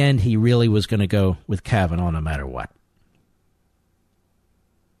in the end he really was going to go with Kavanaugh no matter what.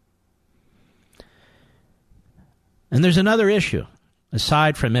 And there's another issue.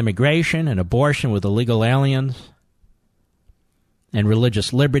 Aside from immigration and abortion with illegal aliens and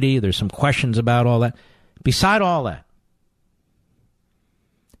religious liberty, there's some questions about all that. Beside all that,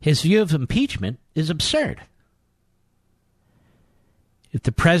 his view of impeachment is absurd. If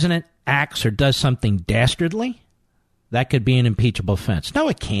the president acts or does something dastardly, that could be an impeachable offense. No,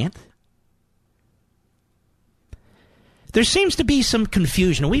 it can't. There seems to be some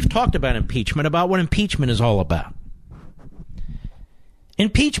confusion. We've talked about impeachment, about what impeachment is all about.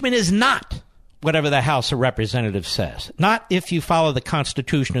 Impeachment is not whatever the House of Representatives says. Not if you follow the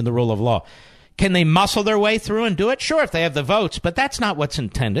Constitution and the rule of law. Can they muscle their way through and do it? Sure, if they have the votes, but that's not what's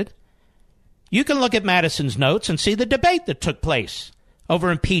intended. You can look at Madison's notes and see the debate that took place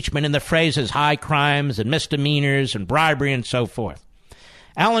over impeachment in the phrases high crimes and misdemeanors and bribery and so forth.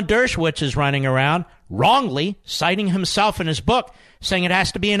 Alan Dershowitz is running around, wrongly citing himself in his book, saying it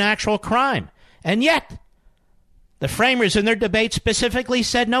has to be an actual crime. And yet, the framers in their debate specifically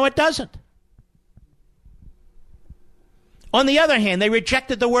said, no, it doesn't. On the other hand, they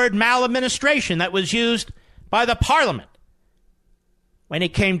rejected the word maladministration that was used by the Parliament when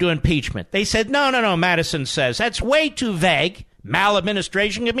it came to impeachment. They said, no, Madison says, that's way too vague.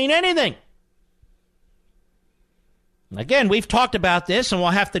 Maladministration can mean anything. Again, we've talked about this, and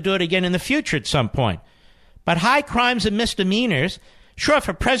we'll have to do it again in the future at some point. But high crimes and misdemeanors, sure, if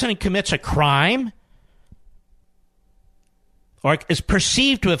a president commits a crime or is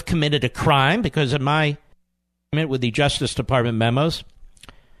perceived to have committed a crime, because of my agreement with the Justice Department memos,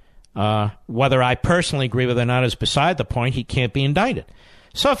 whether I personally agree with it or not is beside the point. He can't be indicted.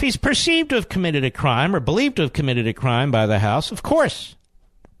 So if he's perceived to have committed a crime or believed to have committed a crime by the House, of course,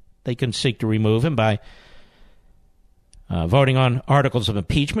 they can seek to remove him by voting on articles of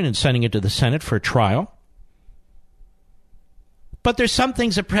impeachment and sending it to the Senate for a trial. But there's some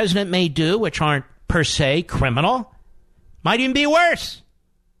things the president may do which aren't per se criminal. Might even be worse.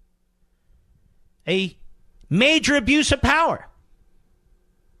 A major abuse of power.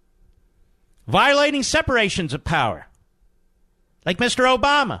 Violating separations of power. Like Mr.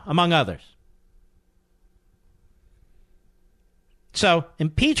 Obama, among others. So,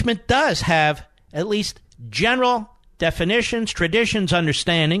 impeachment does have at least general definitions, traditions,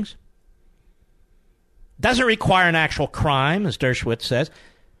 understandings. Doesn't require an actual crime, as Dershowitz says.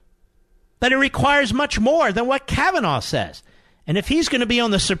 But it requires much more than what Kavanaugh says. And if he's going to be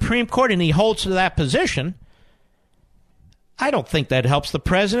on the Supreme Court and he holds to that position, I don't think that helps the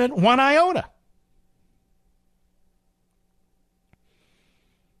president one iota.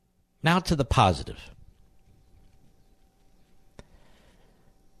 Now to the positive.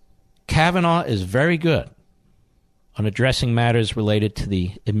 Kavanaugh is very good on addressing matters related to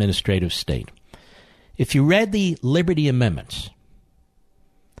the administrative state. If you read the Liberty Amendments,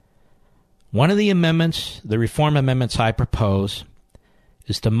 one of the amendments, the reform amendments I propose,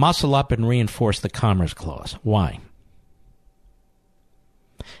 is to muscle up and reinforce the Commerce Clause. Why?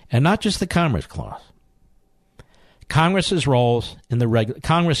 And not just the Commerce Clause. Congress's role in the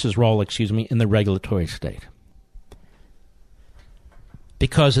regulatory state.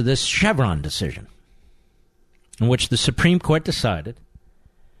 Because of this Chevron decision, in which the Supreme Court decided,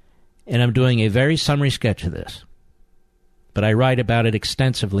 and I'm doing a very summary sketch of this, but I write about it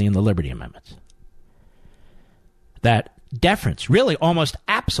extensively in the Liberty Amendments, that deference, really almost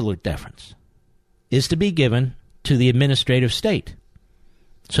absolute deference, is to be given to the administrative state.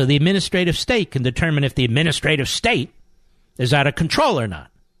 So the administrative state can determine if the administrative state is out of control or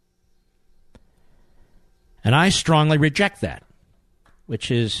not. And I strongly reject that, which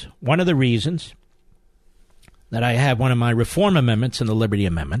is one of the reasons that I have one of my reform amendments in the Liberty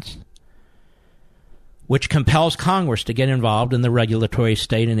Amendments, which compels Congress to get involved in the regulatory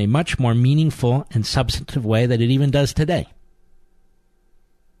state in a much more meaningful and substantive way than it even does today.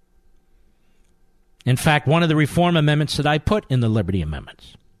 In fact, one of the reform amendments that I put in the Liberty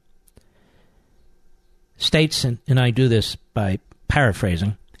Amendments states, and I do this by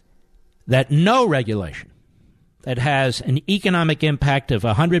paraphrasing, that no regulation that has an economic impact of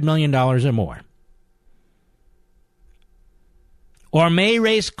 $100 million or more, or may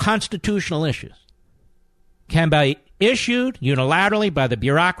raise constitutional issues, can be issued unilaterally by the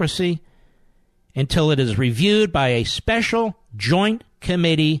bureaucracy until it is reviewed by a special joint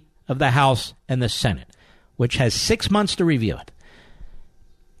committee of the House and the Senate, which has 6 months to review it.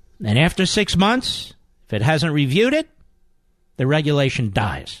 And after 6 months, if it hasn't reviewed it, the regulation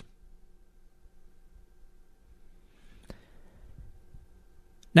dies.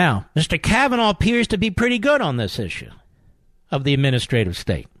 Now, Mr. Kavanaugh appears to be pretty good on this issue of the administrative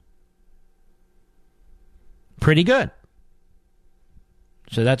state. Pretty good.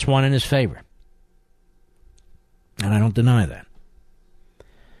 So that's one in his favor. And I don't deny that.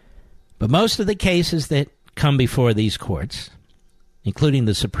 But most of the cases that come before these courts, including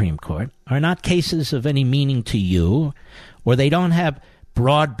the Supreme Court, are not cases of any meaning to you, or they don't have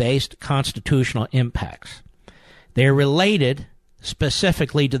broad-based constitutional impacts. They're related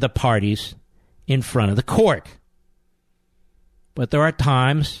specifically to the parties in front of the court. But there are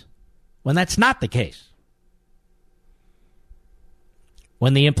times when that's not the case,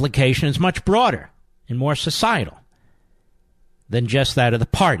 when the implication is much broader and more societal than just that of the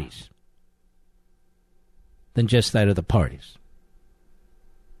parties.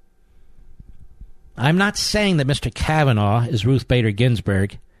 I'm not saying that Mr. Kavanaugh is Ruth Bader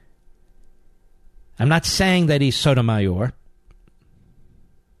Ginsburg. I'm not saying that he's Sotomayor.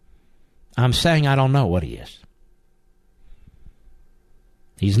 I'm saying I don't know what he is.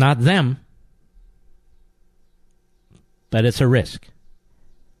 He's not them, but it's a risk.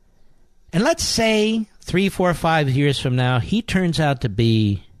 And let's say 3, 4, 5 years from now, he turns out to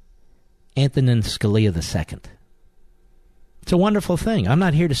be Antonin Scalia II. It's a wonderful thing. I'm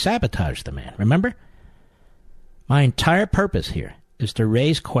not here to sabotage the man, remember? My entire purpose here is to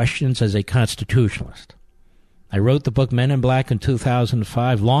raise questions as a constitutionalist. I wrote the book Men in Black in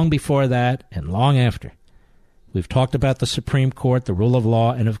 2005, long before that and long after. We've talked about the Supreme Court, the rule of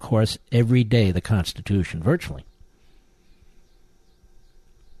law, and, of course, every day the Constitution, virtually.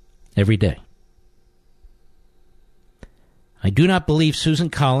 Every day. I do not believe Susan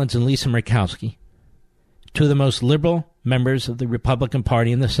Collins and Lisa Murkowski, two of the most liberal members of the Republican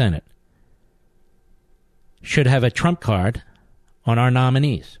Party in the Senate, should have a trump card on our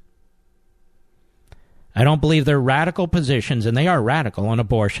nominees. I don't believe their radical positions, and they are radical on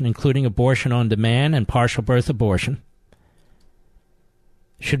abortion, including abortion on demand and partial birth abortion,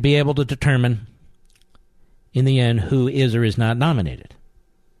 should be able to determine in the end who is or is not nominated.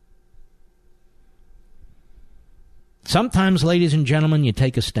 Sometimes, ladies and gentlemen, you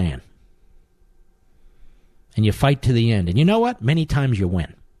take a stand. And you fight to the end. And you know what? Many times you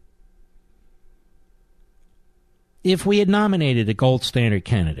win. If we had nominated a gold standard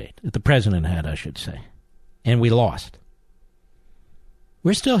candidate, if the president had, I should say, and we lost,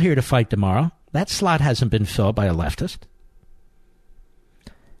 we're still here to fight tomorrow. That slot hasn't been filled by a leftist.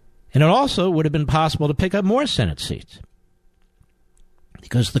 And it also would have been possible to pick up more Senate seats,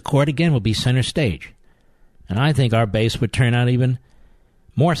 because the court, again, will be center stage. And I think our base would turn out even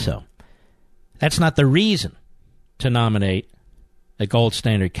more so. That's not the reason to nominate a gold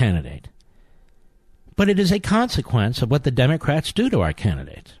standard candidate. But it is a consequence of what the Democrats do to our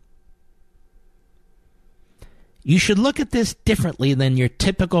candidates. You should look at this differently than your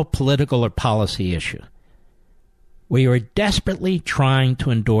typical political or policy issue, where you are desperately trying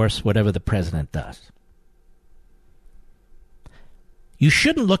to endorse whatever the president does. You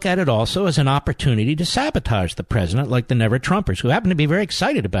shouldn't look at it also as an opportunity to sabotage the president like the Never-Trumpers, who happen to be very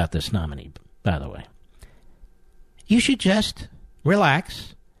excited about this nominee, by the way. You should just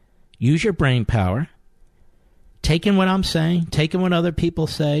relax, use your brain power, take in what I'm saying, take in what other people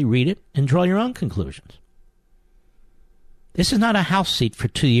say, read it, and draw your own conclusions. This is not a House seat for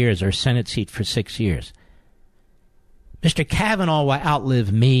 2 years or a Senate seat for 6 years. Mr. Kavanaugh will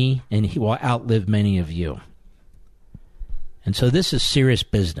outlive me, and he will outlive many of you. And so this is serious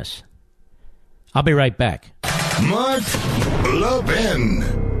business. I'll be right back. Mark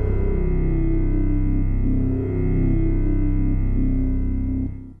Levin.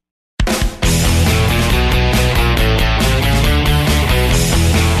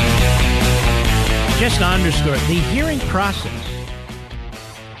 Just to underscore, the hearing process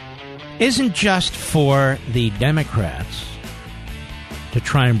isn't just for the Democrats to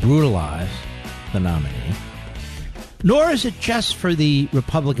try and brutalize the nominee, nor is it just for the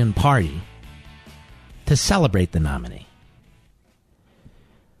Republican Party to celebrate the nominee.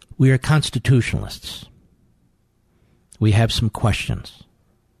 We are constitutionalists. We have some questions.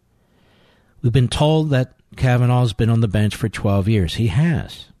 We've been told that Kavanaugh's been on the bench for 12 years. He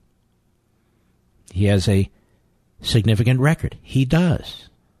has. He has a significant record. He does.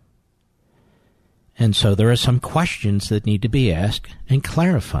 And so there are some questions that need to be asked and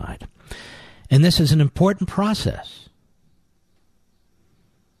clarified. And this is an important process.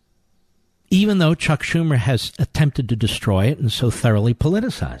 Even though Chuck Schumer has attempted to destroy it and so thoroughly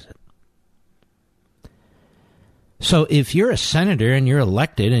politicize it. So if you're a senator and you're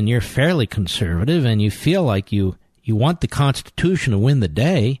elected and you're fairly conservative and you feel like you want the Constitution to win the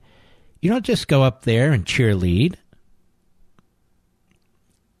day, you don't just go up there and cheerlead.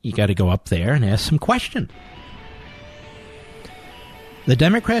 you got to go up there and ask some questions. The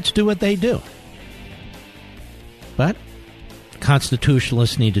Democrats do what they do. But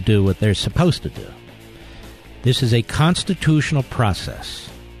constitutionalists need to do what they're supposed to do. This is a constitutional process.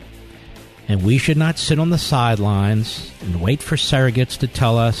 And we should not sit on the sidelines and wait for surrogates to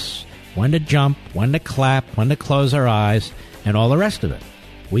tell us when to jump, when to clap, when to close our eyes, and all the rest of it.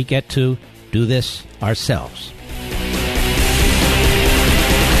 We get to do this ourselves.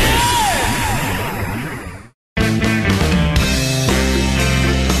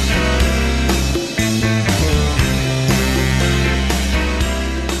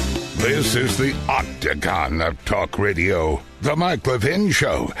 This is the Octagon of Talk Radio, the Mike Levin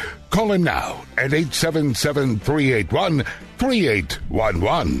Show. Call him now at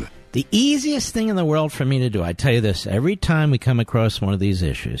 877-381-3811. The easiest thing in the world for me to do, I tell you this, every time we come across one of these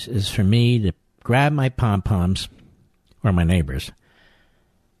issues, is for me to grab my pom-poms, or my neighbors,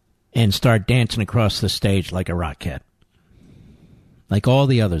 and start dancing across the stage like a rockette. Like all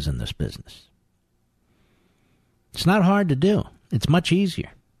the others in this business. It's not hard to do. It's much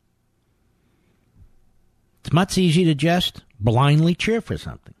easier. It's much easier to just blindly cheer for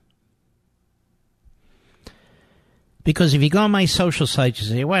something. Because if you go on my social sites, you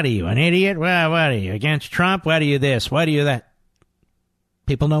say, what are you, an idiot? Well, what are you, against Trump? What are you this? What are you that?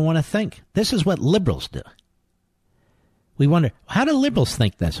 People don't want to think. This is what liberals do. We wonder, how do liberals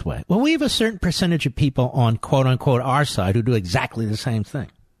think this way? Well, we have a certain percentage of people on, quote-unquote, our side who do exactly the same thing.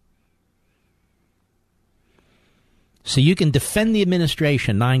 So you can defend the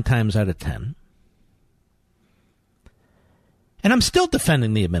administration 9 times out of 10. And I'm still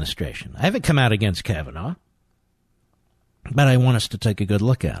defending the administration. I haven't come out against Kavanaugh. But I want us to take a good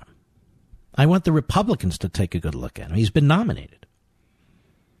look at him. I want the Republicans to take a good look at him. He's been nominated.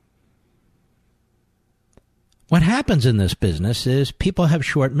 What happens in this business is people have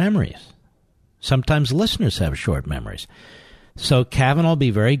short memories. Sometimes listeners have short memories. So Kavanaugh will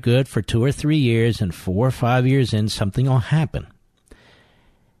be very good for 2 or 3 years, and 4 or 5 years in, something will happen.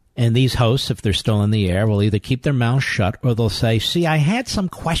 And these hosts, if they're still in the air, will either keep their mouths shut or they'll say, see, I had some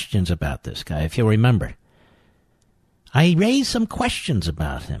questions about this guy, if you'll remember. I raised some questions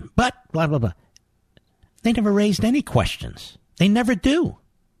about him, but blah, blah, blah. They never raised any questions. They never do.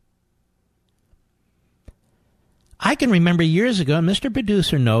 I can remember years ago, Mr.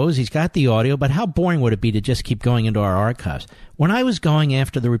 Producer knows, he's got the audio, but how boring would it be to just keep going into our archives? When I was going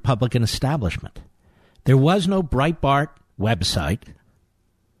after the Republican establishment, there was no Breitbart website.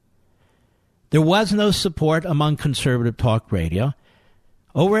 There was no support among conservative talk radio.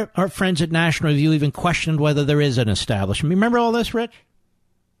 Over our friends at National Review even questioned whether there is an establishment. Remember all this, Rich?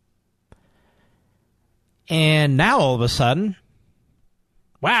 And now all of a sudden,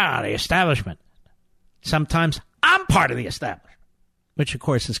 wow, the establishment. Sometimes I'm part of the establishment, which of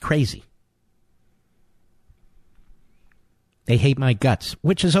course is crazy. They hate my guts,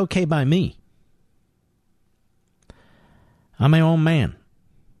 which is okay by me. I'm my own man.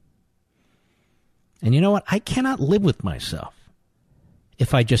 And you know what? I cannot live with myself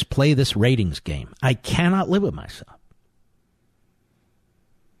if I just play this ratings game. I cannot live with myself.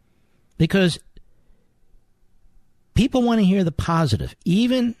 Because people want to hear the positive,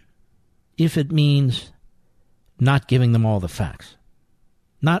 even if it means not giving them all the facts.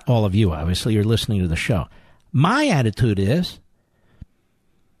 Not all of you, obviously, you're listening to the show. My attitude is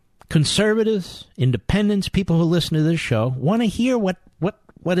conservatives, independents, people who listen to this show want to hear what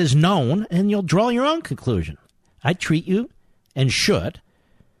is known, and you'll draw your own conclusion. I treat you, and should,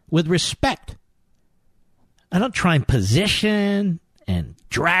 with respect. I don't try and position and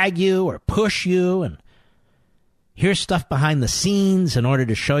drag you or push you and hear stuff behind the scenes in order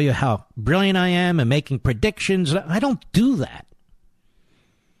to show you how brilliant I am and making predictions. I don't do that.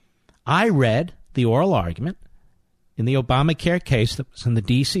 I read the oral argument in the Obamacare case that was in the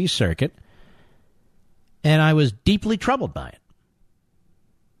D.C. Circuit, and I was deeply troubled by it.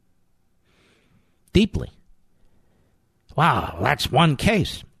 Deeply. Wow, that's one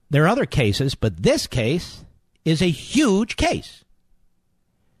case. There are other cases, but this case is a huge case.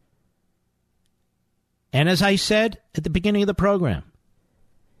 And as I said at the beginning of the program,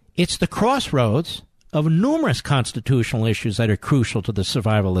 it's the crossroads of numerous constitutional issues that are crucial to the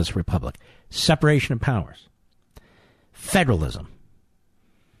survival of this republic. Separation of powers, federalism,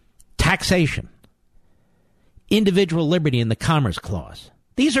 taxation, individual liberty in the Commerce Clause.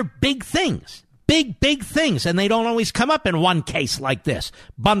 These are big things. Big things, and they don't always come up in one case like this,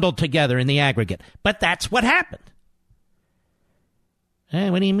 bundled together in the aggregate. But that's what happened.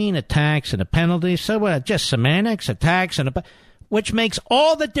 What do you mean a tax and a penalty? So what? Just semantics, a tax and a... Which makes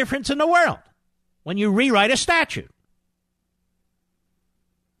all the difference in the world when you rewrite a statute.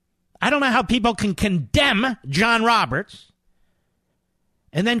 I don't know how people can condemn John Roberts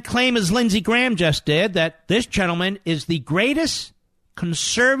and then claim, as Lindsey Graham just did, that this gentleman is the greatest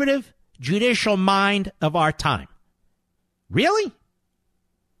conservative judicial mind of our time. Really?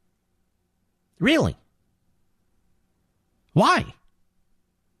 Really? Why?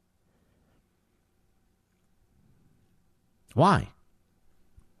 Why?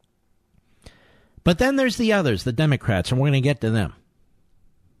 But then there's the others, the Democrats, and we're going to get to them.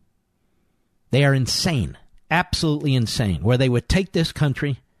 They are insane, absolutely insane. Where they would take this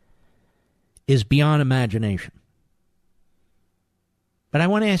country is beyond imagination. But I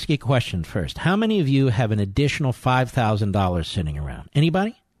want to ask you a question first. How many of you have an additional $5,000 sitting around?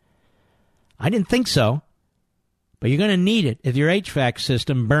 Anybody? I didn't think so. But you're going to need it if your HVAC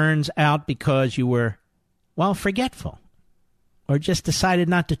system burns out because you were, well, forgetful. Or just decided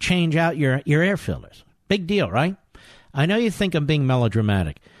not to change out your air filters. Big deal, right? I know you think I'm being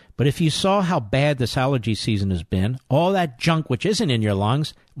melodramatic, but if you saw how bad this allergy season has been, all that junk which isn't in your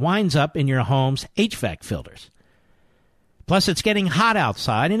lungs winds up in your home's HVAC filters. Plus, it's getting hot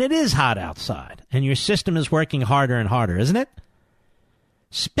outside, and it is hot outside, and your system is working harder and harder, isn't it?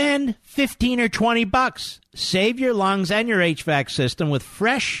 Spend $15 or $20. Save your lungs and your HVAC system with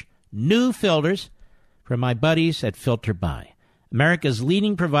fresh, new filters from my buddies at Filter By, America's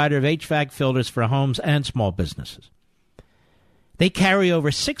leading provider of HVAC filters for homes and small businesses. They carry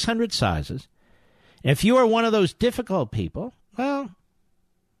over 600 sizes. And if you are one of those difficult people, well,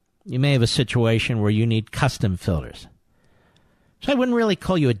 you may have a situation where you need custom filters. So I wouldn't really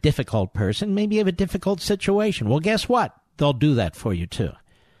call you a difficult person. Maybe you have a difficult situation. Well, guess what? They'll do that for you, too.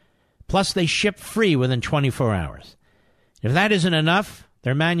 Plus, they ship free within 24 hours. If that isn't enough,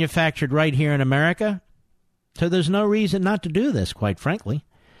 they're manufactured right here in America. So there's no reason not to do this, quite frankly.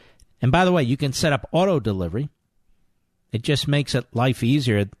 And by the way, you can set up auto delivery. It just makes it life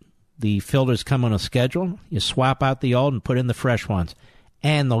easier. The filters come on a schedule. You swap out the old and put in the fresh ones.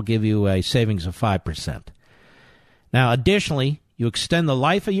 And they'll give you a savings of 5%. Now, additionally, you extend the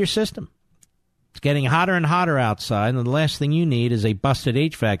life of your system. It's getting hotter and hotter outside, and the last thing you need is a busted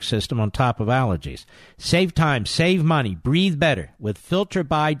HVAC system on top of allergies. Save time, save money, breathe better with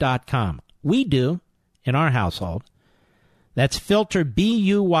FilterBuy.com. We do in our household. That's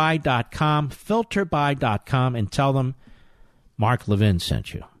FilterBuy.com, FilterBuy.com, and tell them Mark Levin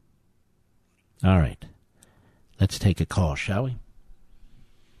sent you. All right. Let's take a call, shall we?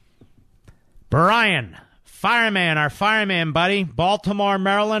 Brian. Fireman, our fireman buddy, Baltimore,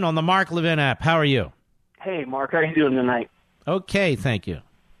 Maryland, on the Mark Levin app. How are you? Hey, Mark. How you doing tonight? Okay, thank you.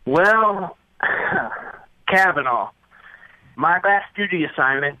 Well, Kavanaugh, my last duty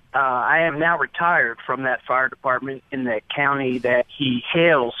assignment, I am now retired from that fire department in the county that he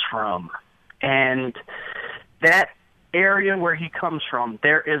hails from. And that area where he comes from,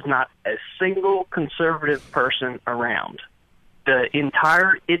 there is not a single conservative person around. The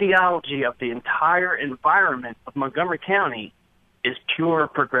entire ideology of the entire environment of Montgomery County is pure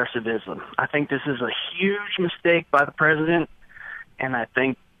progressivism. I think this is a huge mistake by the president, and I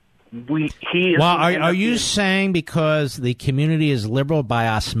think he is... Well, are you saying because the community is liberal by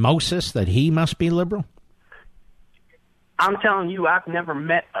osmosis that he must be liberal? I'm telling you, I've never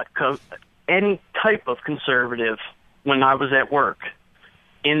met any type of conservative when I was at work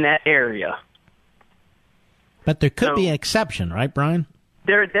in that area. But there could be an exception, right, Brian?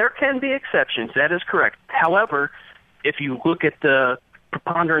 There can be exceptions. That is correct. However, if you look at the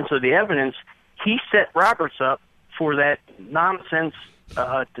preponderance of the evidence, he set Roberts up for that nonsense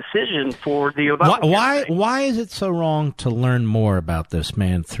decision for the Obama. Why is it so wrong to learn more about this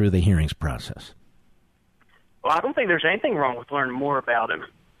man through the hearings process? Well, I don't think there's anything wrong with learning more about him.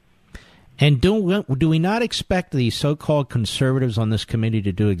 And do we not expect the so-called conservatives on this committee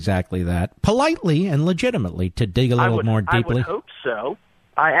to do exactly that, politely and legitimately, to dig a little more deeply? I would hope so.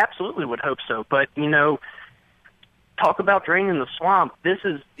 I absolutely would hope so. But, talk about draining the swamp.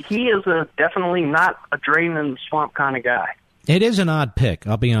 He is definitely not a drain in the swamp kind of guy. It is an odd pick,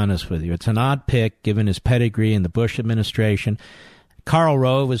 I'll be honest with you. It's an odd pick, given his pedigree in the Bush administration. Karl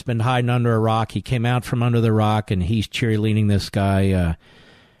Rove has been hiding under a rock. He came out from under the rock, and he's cheerleading this guy,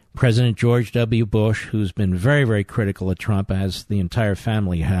 President George W. Bush, who's been very, very critical of Trump, as the entire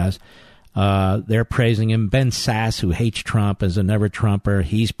family has. They're praising him. Ben Sass, who hates Trump, is a never-Trumper.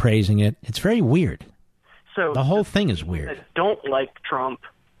 He's praising it. It's very weird. So the whole thing is weird. That don't like Trump,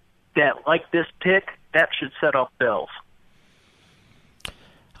 that like this pick, that should set off bells.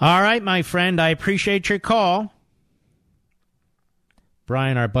 All right, my friend. I appreciate your call.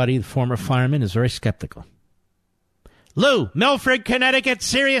 Brian, our buddy, the former fireman, is very skeptical. Lou, Milford, Connecticut,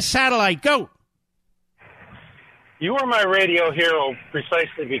 Sirius Satellite, go. You are my radio hero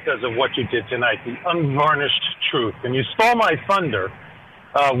precisely because of what you did tonight, the unvarnished truth. And you stole my thunder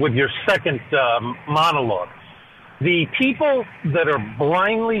with your second monologue. The people that are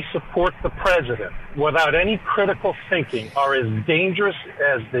blindly support the president without any critical thinking are as dangerous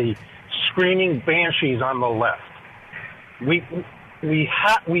as the screaming banshees on the left. We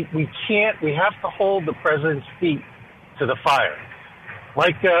have to hold the president's feet to the fire.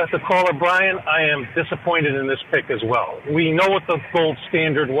 Like the caller Brian, I am disappointed in this pick as well. We know what the gold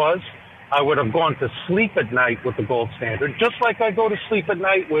standard was. I would have gone to sleep at night with the gold standard, just like I go to sleep at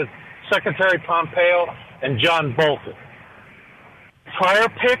night with Secretary Pompeo and John Bolton. Prior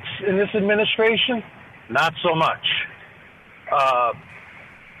picks in this administration, not so much.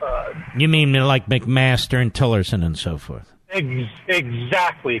 You mean like McMaster and Tillerson and so forth?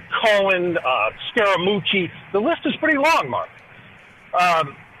 Exactly. Cohen, Scaramucci. The list is pretty long, Mark.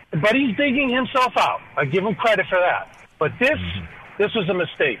 But he's digging himself out. I give him credit for that. But this was a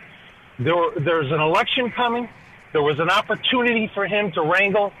mistake. There's an election coming. There was an opportunity for him to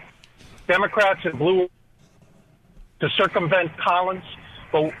wrangle Democrats and blue to circumvent Collins.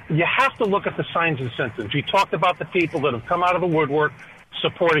 But you have to look at the signs and symptoms. You talked about the people that have come out of the woodwork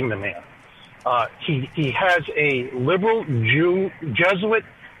supporting the man. He has a liberal Jesuit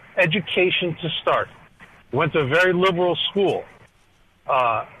education to start. Went to a very liberal school.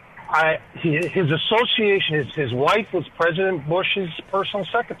 His association, his wife was President Bush's personal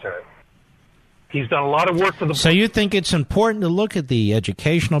secretary. He's done a lot of work for the... So you think it's important to look at the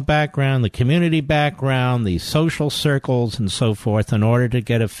educational background, the community background, the social circles, and so forth in order to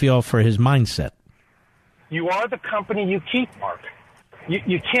get a feel for his mindset? You are the company you keep, Mark.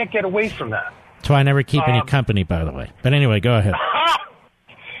 You can't get away from that. So I never keep any company, by the way. But anyway, go ahead.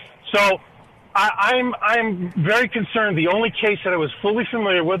 So I'm very concerned. The only case that I was fully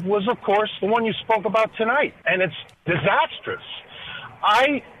familiar with was, of course, the one you spoke about tonight, and it's disastrous.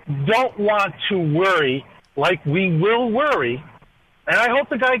 I don't want to worry like we will worry, and I hope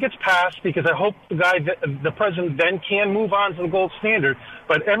the guy gets passed because I hope the president then can move on to the gold standard.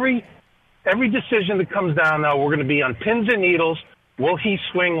 But every decision that comes down now, we're going to be on pins and needles. Will he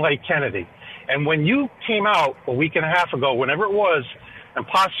swing like Kennedy? And when you came out a week and a half ago, whenever it was, and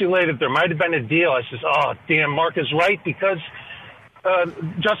postulated there might have been a deal, I says, oh, damn, Mark is right, because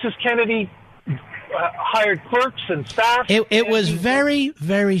Justice Kennedy hired clerks and staff. It was very,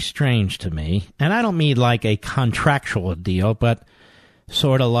 very strange to me, and I don't mean like a contractual deal, but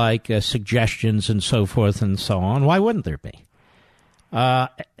sort of like suggestions and so forth and so on. Why wouldn't there be?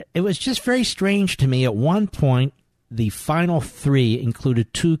 It was just very strange to me. At one point, the final three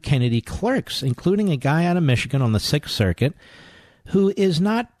included two Kennedy clerks, including a guy out of Michigan on the Sixth Circuit who is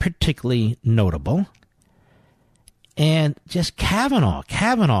not particularly notable, and just Kavanaugh.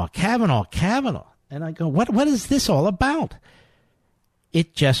 And I go, what is this all about?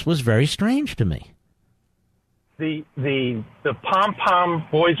 It just was very strange to me. The pom-pom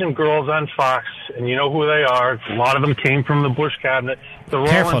boys and girls on Fox, and you know who they are. A lot of them came from the Bush cabinet.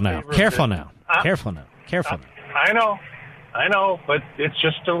 Careful now. I know, but it's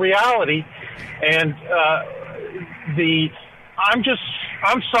just a reality. And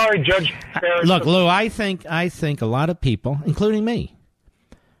I'm sorry, Judge Barrett. Look, Lou, I think a lot of people, including me,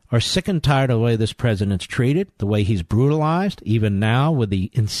 are sick and tired of the way this president's treated, the way he's brutalized, even now with the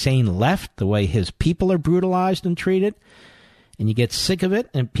insane left, the way his people are brutalized and treated. And you get sick of it,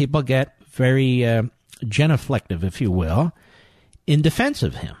 and people get very genuflective, if you will, in defense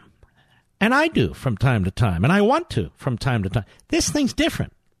of him. And I do from time to time, and I want to from time to time. This thing's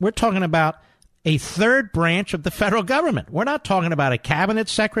different. We're talking about a third branch of the federal government. We're not talking about a cabinet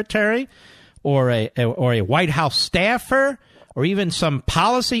secretary or a White House staffer or even some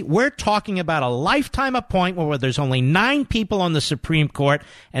policy. We're talking about a lifetime appointment where there's only 9 people on the Supreme Court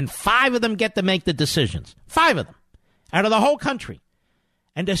and 5 of them get to make the decisions. 5 of them out of the whole country.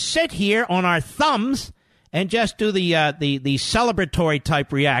 And to sit here on our thumbs and just do the celebratory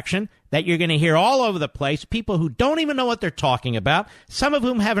type reaction that you're going to hear all over the place, people who don't even know what they're talking about, some of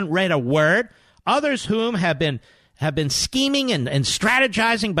whom haven't read a word, others whom have been scheming and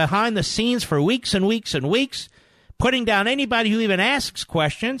strategizing behind the scenes for weeks and weeks and weeks, putting down anybody who even asks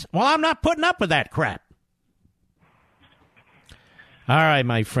questions. Well, I'm not putting up with that crap. All right,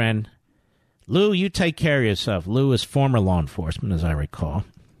 my friend. Lou, you take care of yourself. Lou is former law enforcement, as I recall.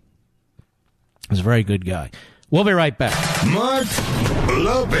 He's a very good guy. We'll be right back. Mark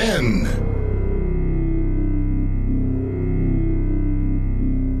Levin.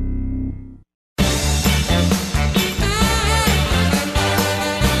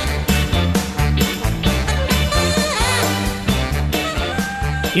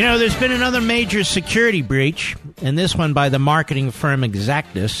 You know, there's been another major security breach and this one by the marketing firm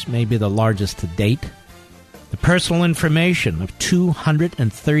Exactus, maybe the largest to date. The personal information of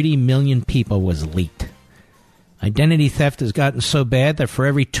 230 million people was leaked. Identity theft has gotten so bad that for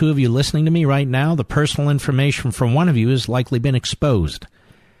every 2 of you listening to me right now, the personal information from one of you has likely been exposed.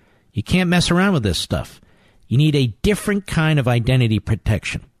 You can't mess around with this stuff. You need a different kind of identity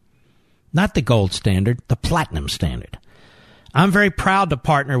protection. Not the gold standard, the platinum standard. I'm very proud to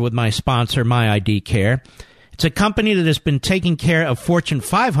partner with my sponsor, MyIDCare. It's a company that has been taking care of Fortune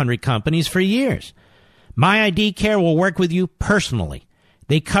 500 companies for years. MyIDCare will work with you personally.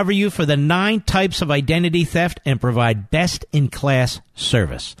 They cover you for the 9 types of identity theft and provide best-in-class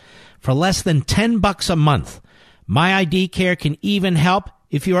service. For less than $10 a month, MyIDCare can even help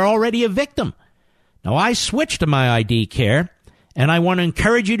if you are already a victim. Now, I switched to MyIDCare, and I want to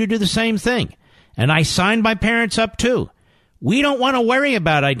encourage you to do the same thing. And I signed my parents up, too. We don't want to worry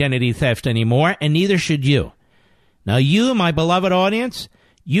about identity theft anymore, and neither should you. Now, you, my beloved audience,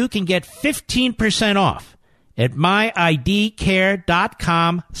 you can get 15% off at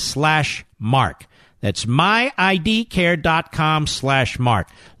myidcare.com/Mark. That's myidcare.com/Mark.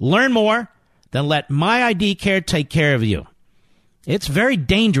 Learn more, then let MyIDCare take care of you. It's very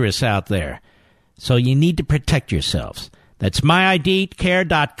dangerous out there, so you need to protect yourselves. That's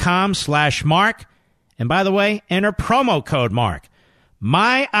myidcare.com/Mark. And by the way, enter promo code Mark.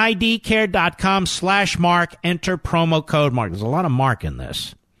 myidcare.com/Mark. Enter promo code Mark. There's a lot of Mark in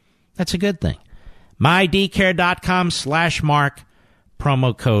this. That's a good thing. myidcare.com/Mark.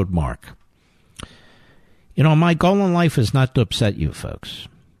 Promo code Mark. You know, my goal in life is not to upset you folks.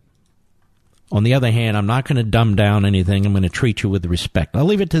 On the other hand, I'm not going to dumb down anything. I'm going to treat you with respect. I'll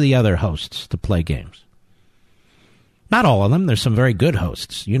leave it to the other hosts to play games. Not all of them. There's some very good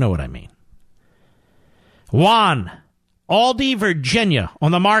hosts. You know what I mean. Juan, Aldie, Virginia,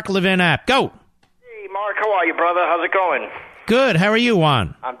 on the Mark Levin app. Go. Hey, Mark, how are you, brother? How's it going? Good. How are you,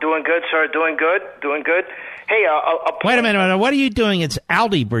 Juan? I'm doing good, sir. Doing good. Hey, wait a minute. What are you doing? It's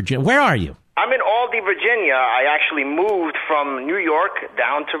Aldie, Virginia. Where are you? I'm in Aldie, Virginia. I actually moved from New York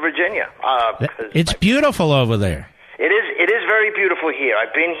down to Virginia. It's beautiful over there. It is very beautiful here.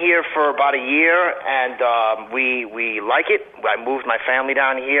 I've been here for about a year, and we like it. I moved my family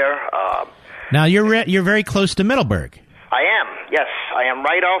down here. Now, you're very close to Middleburg. I am, yes. I am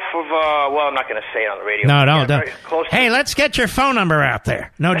right off of, well, I'm not going to say it on the radio. No, don't. Hey, let's get your phone number out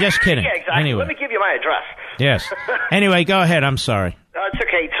there. No, just kidding. Yeah, exactly. Anyway. Let me give you my address. Yes. Anyway, go ahead. I'm sorry. It's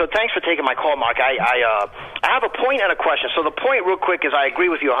okay. So thanks for taking my call, Mark. I have a point and a question. So the point real quick is I agree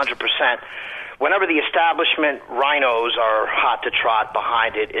with you 100%. Whenever the establishment rhinos are hot to trot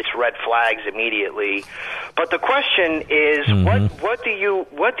behind it, it's red flags immediately. But the question is, what do you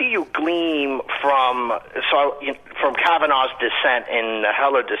glean from Kavanaugh's dissent in the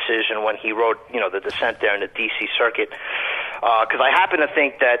Heller decision when he wrote the dissent there in the D.C. Circuit? Because I happen to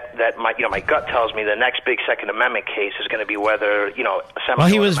think that my gut tells me the next big Second Amendment case is going to be whether Well,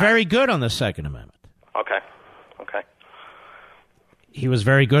 he was very good on the Second Amendment. Okay. He was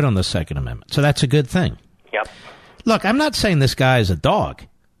very good on the Second Amendment. So that's a good thing. Yep. Look, I'm not saying this guy is a dog.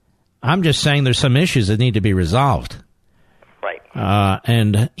 I'm just saying there's some issues that need to be resolved. Right.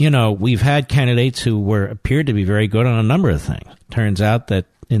 And, we've had candidates who appeared to be very good on a number of things. Turns out that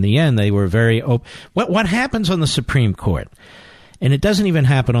in the end they were very open. What happens on the Supreme Court, and it doesn't even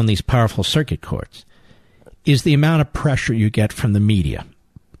happen on these powerful circuit courts, is the amount of pressure you get from the media,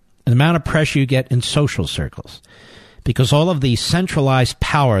 the amount of pressure you get in social circles. Because all of the centralized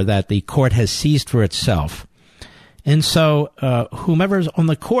power that the court has seized for itself. And so whomever's on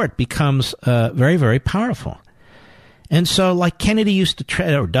the court becomes very, very powerful. And so like Kennedy used to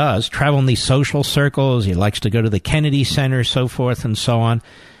travel in these social circles. He likes to go to the Kennedy Center, so forth and so on.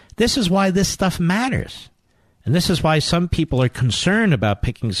 This is why this stuff matters. And this is why some people are concerned about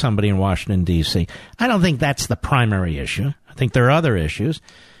picking somebody in Washington, D.C. I don't think that's the primary issue. I think there are other issues.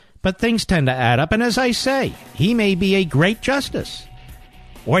 But things tend to add up. And as I say, he may be a great justice.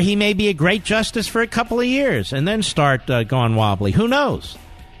 Or he may be a great justice for a couple of years and then start going wobbly. Who knows?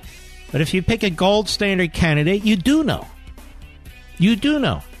 But if you pick a gold standard candidate, you do know. You do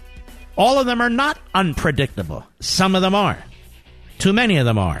know. All of them are not unpredictable. Some of them are. Too many of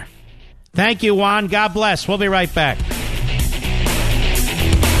them are. Thank you, Juan. God bless. We'll be right back.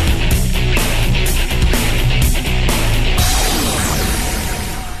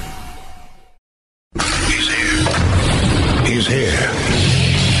 He's here.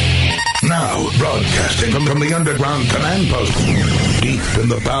 Now, broadcasting from the underground command post, deep in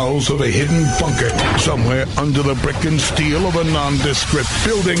the bowels of a hidden bunker, somewhere under the brick and steel of a nondescript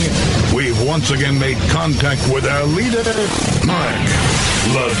building, we've once again made contact with our leader, Mark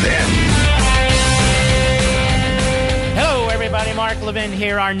Levin. Hello, everybody. Mark Levin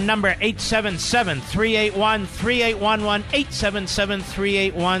here. Our number, 877-381-3811,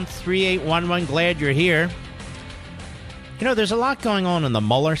 877-381-3811. Glad you're here. You know, there's a lot going on the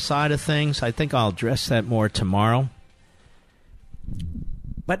Mueller side of things. I think I'll address that more tomorrow.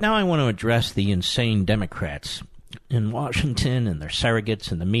 But now I want to address the insane Democrats in Washington and their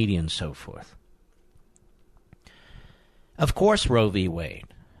surrogates and the media and so forth. Of course, Roe v. Wade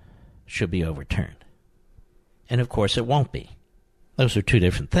should be overturned. And of course it won't be. Those are two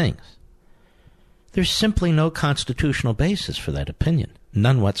different things. There's simply no constitutional basis for that opinion.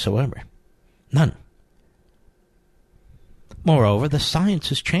 None whatsoever. None. Moreover, the science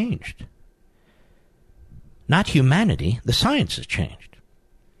has changed. Not humanity, the science has changed.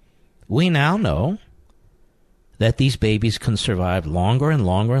 We now know that these babies can survive longer and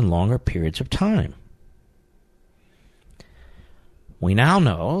longer and longer periods of time. We now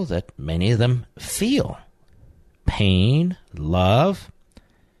know that many of them feel pain, love,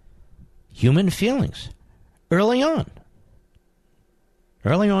 human feelings early on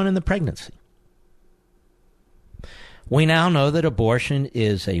in the pregnancy. We now know that abortion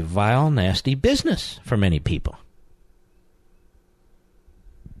is a vile, nasty business for many people.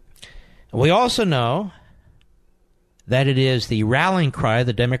 We also know that it is the rallying cry of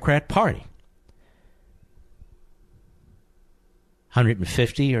the Democrat Party.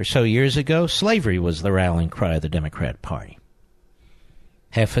 150 or so years ago, slavery was the rallying cry of the Democrat Party.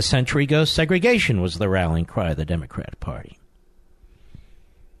 Half a century ago, segregation was the rallying cry of the Democrat Party.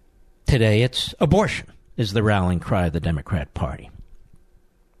 Today, it's abortion is the rallying cry of the Democrat Party.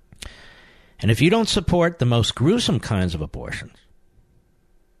 And if you don't support the most gruesome kinds of abortions,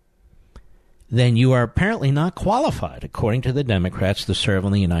 then you are apparently not qualified, according to the Democrats, to serve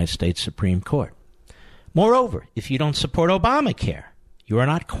on the United States Supreme Court. Moreover, if you don't support Obamacare, you are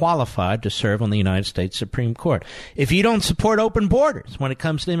not qualified to serve on the United States Supreme Court. If you don't support open borders when it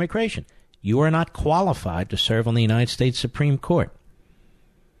comes to immigration, you are not qualified to serve on the United States Supreme Court.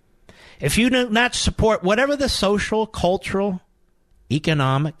 If you do not support whatever the social, cultural,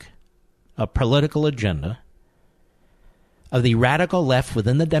 economic, political agenda of the radical left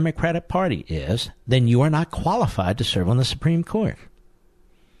within the Democratic Party is, then you are not qualified to serve on the Supreme Court.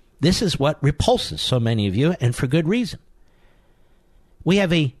 This is what repulses so many of you, and for good reason. We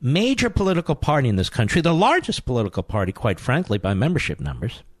have a major political party in this country, the largest political party, quite frankly, by membership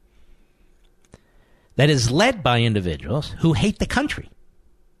numbers, that is led by individuals who hate the country.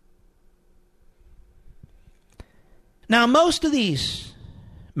 Now, most of these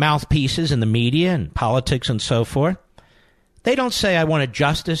mouthpieces in the media and politics and so forth, they don't say, I want a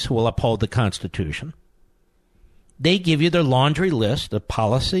justice who will uphold the Constitution. They give you their laundry list of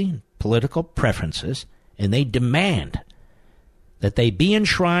policy and political preferences, and they demand that they be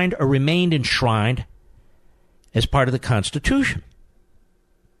enshrined or remain enshrined as part of the Constitution.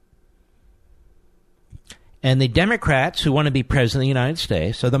 And the Democrats who want to be president of the United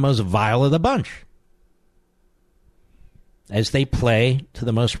States are the most vile of the bunch, as they play to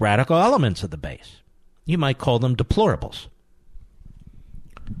the most radical elements of the base. You might call them deplorables.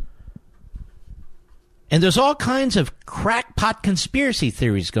 And there's all kinds of crackpot conspiracy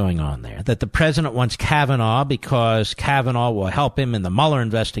theories going on there, that the president wants Kavanaugh because Kavanaugh will help him in the Mueller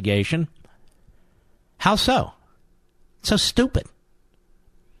investigation. How so? So stupid.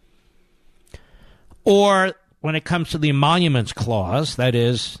 Or when it comes to the emoluments clause, that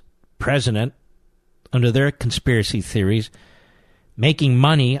is, president, under their conspiracy theories, making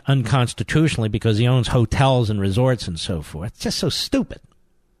money unconstitutionally because he owns hotels and resorts and so forth. It's just so stupid.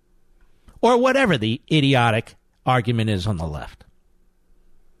 Or whatever the idiotic argument is on the left.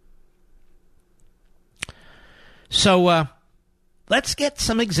 So let's get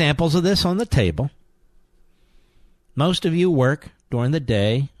some examples of this on the table. Most of you work during the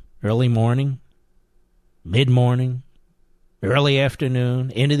day, early morning, mid-morning, early afternoon,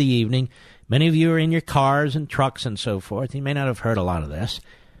 into the evening. Many of you are in your cars and trucks and so forth. You may not have heard a lot of this.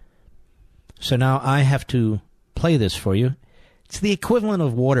 So now I have to play this for you. It's the equivalent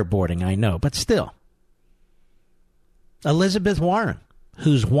of waterboarding, I know, but still. Elizabeth Warren,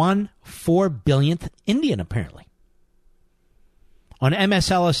 who's 1/4 billionth Indian, apparently. On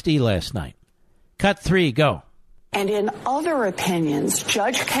MSLSD last night. Cut 3, go. And in other opinions,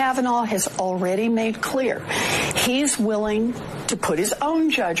 Judge Kavanaugh has already made clear he's willing to put his own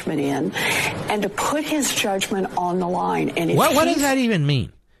judgment in and to put his judgment on the line. And what does that even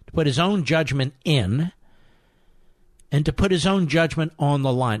mean? To put his own judgment in and to put his own judgment on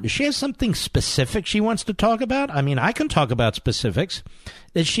the line. Does she have something specific she wants to talk about? I mean, I can talk about specifics.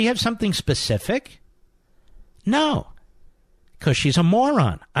 Does she have something specific? No, because she's a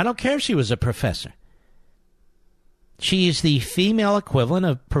moron. I don't care if she was a professor. She's the female equivalent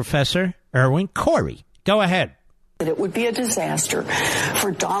of Professor Irwin Corey. Go ahead. It would be a disaster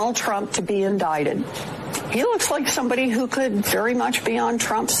for Donald Trump to be indicted. He looks like somebody who could very much be on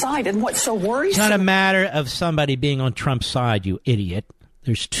Trump's side. And what's so worrisome... It's not a matter of somebody being on Trump's side, you idiot.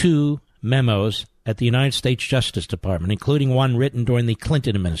 There's 2 memos at the United States Justice Department, including one written during the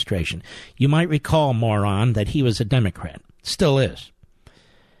Clinton administration. You might recall, moron, that he was a Democrat. Still is.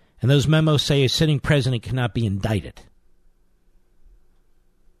 And those memos say a sitting president cannot be indicted.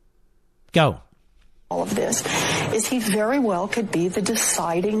 Go. All of this is he very well could be the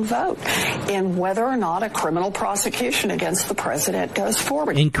deciding vote in whether or not a criminal prosecution against the president goes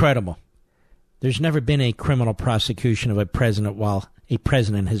forward. Incredible. There's never been a criminal prosecution of a president while a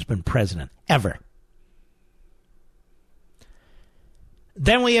president has been president. Ever.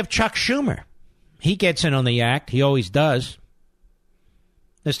 Then we have Chuck Schumer. He gets in on the act. He always does.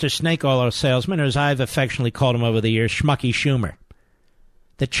 Mr. Snake Oil Salesman, or as I've affectionately called him over the years, Schmucky Schumer.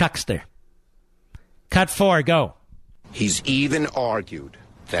 The Chuckster. Cut 4, go. He's even argued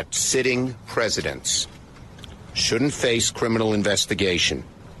that sitting presidents shouldn't face criminal investigation.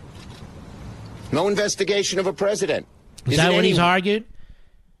 No investigation of a president. Is that what he's argued?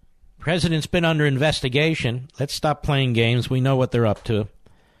 President's been under investigation. Let's stop playing games. We know what they're up to.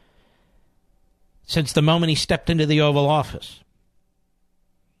 Since the moment he stepped into the Oval Office.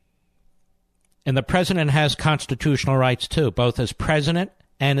 And the president has constitutional rights, too, both as president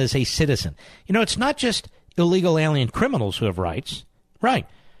and as a citizen. You know, it's not just illegal alien criminals who have rights. Right.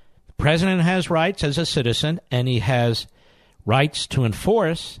 The president has rights as a citizen, and he has rights to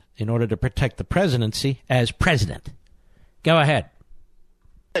enforce in order to protect the presidency as president. Go ahead.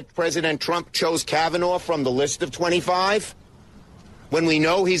 President Trump chose Kavanaugh from the list of 25 when we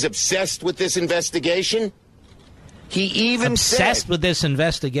know he's obsessed with this investigation. He even obsessed with this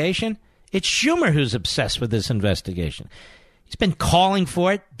investigation? It's Schumer who's obsessed with this investigation. He's been calling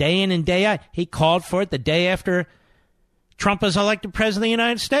for it day in and day out. He called for it the day after Trump was elected president of the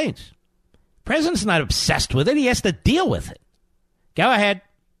United States. The president's not obsessed with it. He has to deal with it. Go ahead.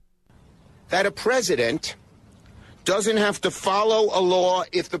 That a president doesn't have to follow a law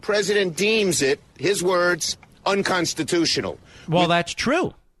if the president deems it, his words, unconstitutional. Well, that's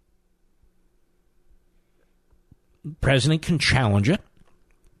true. The president can challenge it.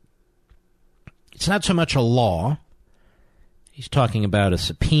 It's not so much a law. He's talking about a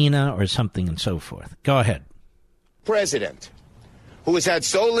subpoena or something and so forth. Go ahead. President, who has had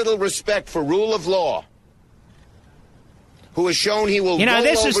so little respect for rule of law, who has shown he will... You know,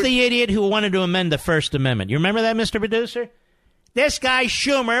 this is the idiot who wanted to amend the First Amendment. You remember that, Mr. Producer? This guy,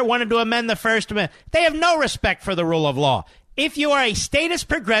 Schumer, wanted to amend the First Amendment. They have no respect for the rule of law. If you are a statist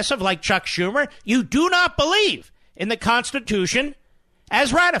progressive like Chuck Schumer, you do not believe in the Constitution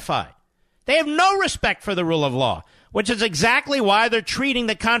as ratified. They have no respect for the rule of law, which is exactly why they're treating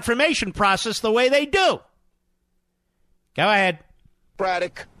the confirmation process the way they do. Go ahead.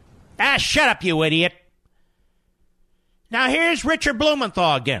 Braddock. Shut up, you idiot. Now, here's Richard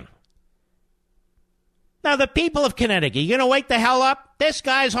Blumenthal again. Now, the people of Connecticut, you going to wake the hell up? This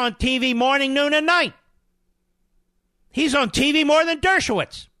guy's on TV morning, noon, and night. He's on TV more than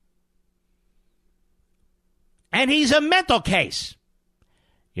Dershowitz. And he's a mental case.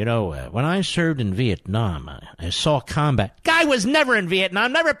 You know, when I served in Vietnam, I saw combat. Guy was never in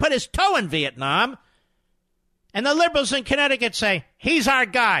Vietnam, never put his toe in Vietnam. And the liberals in Connecticut say, he's our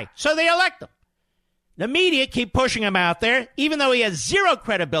guy. So they elect him. The media keep pushing him out there, even though he has zero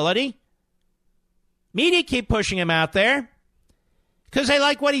credibility. Media keep pushing him out there because they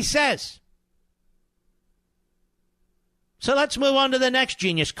like what he says. So let's move on to the next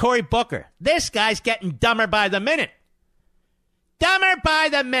genius, Cory Booker. This guy's getting dumber by the minute. Dumber by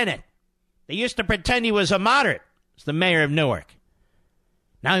the minute. They used to pretend he was a moderate. He's the mayor of Newark.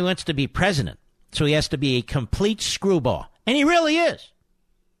 Now he wants to be president, so he has to be a complete screwball. And he really is.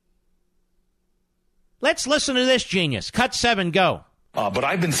 Let's listen to this genius. Cut 7, go. But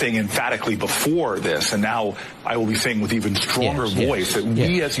I've been saying emphatically before this, and now I will be saying with even stronger voice, that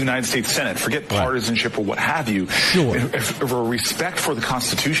we as the United States Senate, forget partisanship or what have you, if a respect for the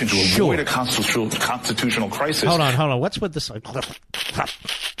Constitution to avoid a constitutional crisis. Hold on. What's with this?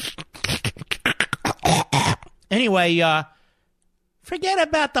 Anyway, forget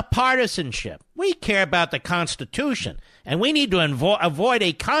about the partisanship. We care about the Constitution, and we need to avoid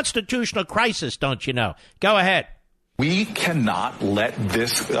a constitutional crisis, don't you know? Go ahead. We cannot let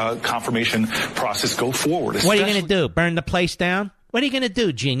this confirmation process go forward. What are you going to do? Burn the place down? What are you going to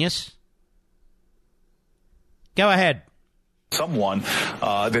do, genius? Go ahead. someone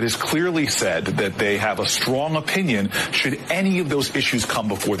that has clearly said that they have a strong opinion should any of those issues come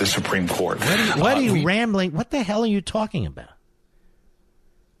before the Supreme Court. What are you rambling? What the hell are you talking about?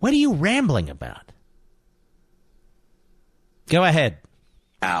 What are you rambling about? Go ahead.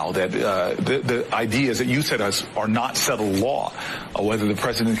 Now that the ideas that you said are not settled law, whether the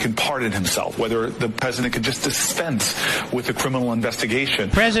president can pardon himself, whether the president can just dispense with a criminal investigation.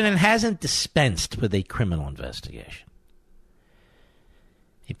 The president hasn't dispensed with a criminal investigation.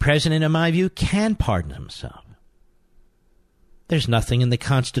 A president, in my view, can pardon himself. There's nothing in the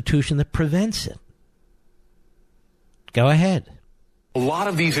Constitution that prevents it. Go ahead. A lot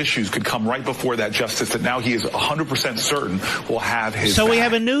of these issues could come right before that justice that now he is 100% certain will have his So back. we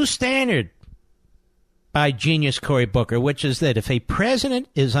have a new standard by genius Cory Booker, which is that if a president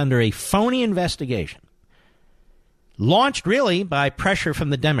is under a phony investigation, launched really by pressure from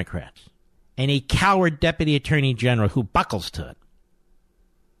the Democrats, and a coward deputy attorney general who buckles to it,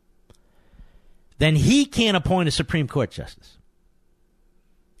 then he can't appoint a Supreme Court justice.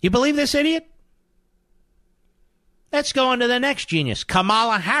 You believe this idiot? Let's go on to the next genius,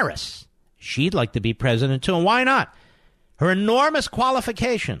 Kamala Harris. She'd like to be president, too, and why not? Her enormous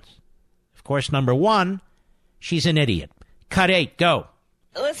qualifications. Of course, number one, she's an idiot. Cut 8, go.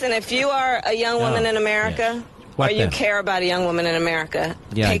 Listen, if you are a young woman in America, or you care about a young woman in America,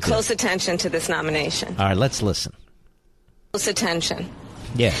 pay close attention to this nomination. All right, let's listen. Close attention.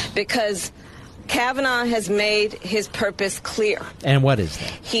 Yes. Because Kavanaugh has made his purpose clear. And what is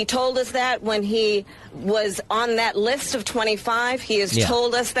that? He told us that when he was on that list of 25. He has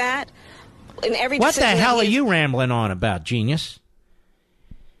told us that. In every what the hell are you rambling on about, genius?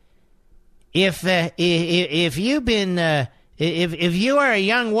 If you've been if you are a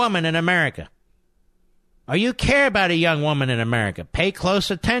young woman in America, or you care about a young woman in America, pay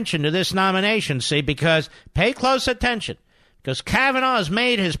close attention to this nomination. See, pay close attention because Kavanaugh has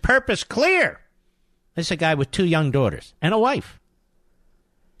made his purpose clear. This is a guy with 2 young daughters and a wife.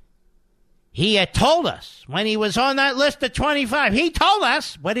 He had told us when he was on that list of 25. He told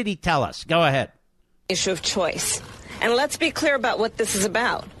us. What did he tell us? Go ahead. Issue of choice. And let's be clear about what this is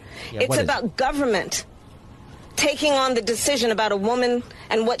about. It's about government taking on the decision about a woman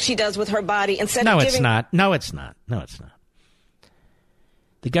and what she does with her body instead of giving... No, it's not.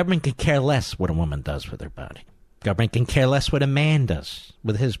 The government can care less what a woman does with her body. Government can care less what a man does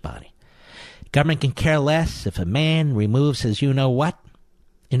with his body. Government can care less if a man removes his you-know-what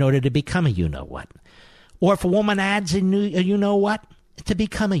in order to become a you-know-what. Or if a woman adds a you-know-what to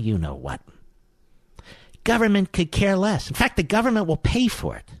become a you-know-what. Government could care less. In fact, the government will pay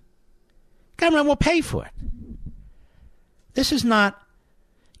for it. Government will pay for it. This is not...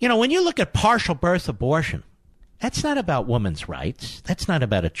 when you look at partial birth abortion, that's not about women's rights. That's not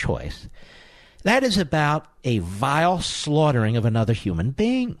about a choice. That is about a vile slaughtering of another human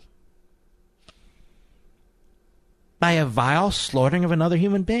being. By a vile slaughtering of another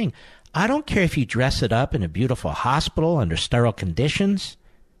human being. I don't care if you dress it up in a beautiful hospital under sterile conditions.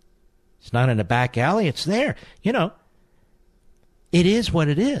 It's not in a back alley. It's there. It is what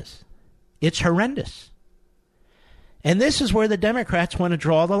it is. It's horrendous. And this is where the Democrats want to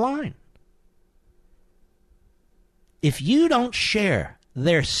draw the line. If you don't share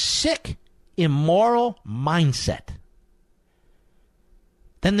their sick, immoral mindset,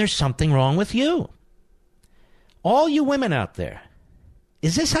 then there's something wrong with you. All you women out there,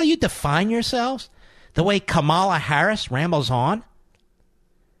 is this how you define yourselves? The way Kamala Harris rambles on?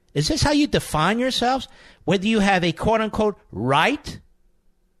 Is this how you define yourselves? Whether you have a quote-unquote right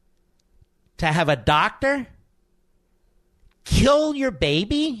to have a doctor kill your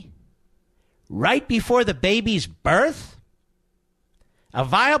baby right before the baby's birth? A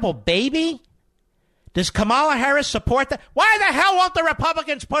viable baby? Does Kamala Harris support that? Why the hell won't the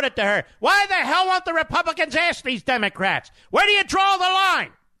Republicans put it to her? Why the hell won't the Republicans ask these Democrats? Where do you draw the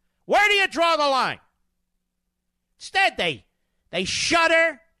line? Where do you draw the line? Instead, they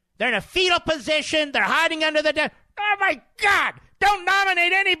shudder. They're in a fetal position. They're hiding under the desk. Oh, my God. Don't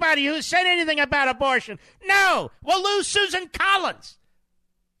nominate anybody who said anything about abortion. No. We'll lose Susan Collins.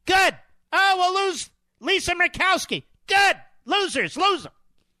 Good. Oh, we'll lose Lisa Murkowski. Good. Losers. Lose them.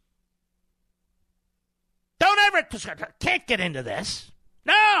 Don't ever... Can't get into this.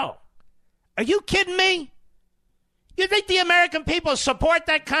 No. Are you kidding me? You think the American people support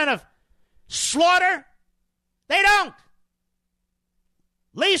that kind of slaughter? They don't.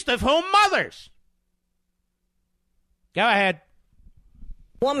 Least of whom mothers. Go ahead.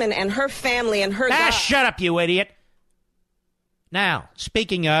 Woman and her family and her... Shut up, you idiot. Now,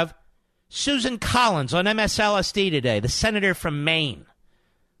 speaking of, Susan Collins on MSLSD today, the senator from Maine,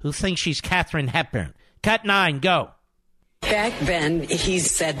 who thinks she's Katharine Hepburn. Cut 9, go. Back then, he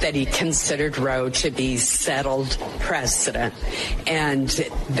said that he considered Roe to be settled precedent, and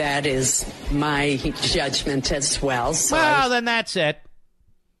that is my judgment as well. So well, then that's it.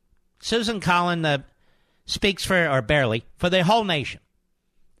 Susan Collins speaks for, or barely, for the whole nation.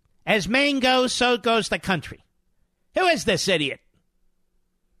 As Maine goes, so goes the country. Who is this idiot?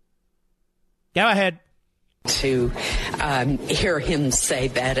 Go ahead. To hear him say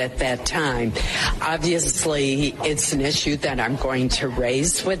that at that time. Obviously, it's an issue that I'm going to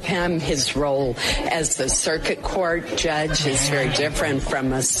raise with him. His role as the circuit court judge is very different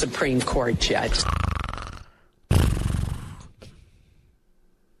from a Supreme Court judge.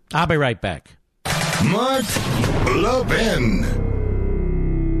 I'll be right back. Mark Levin.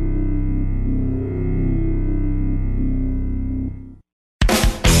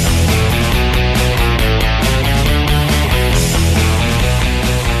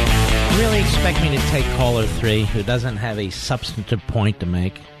 Expect me to take caller 3 who doesn't have a substantive point to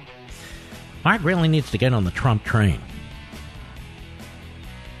make. Mark really needs to get on the Trump train.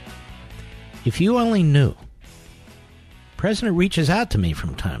 If you only knew, President reaches out to me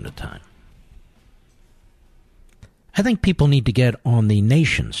from time to time. I think people need to get on the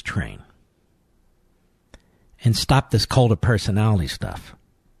nation's train and stop this cult of personality stuff.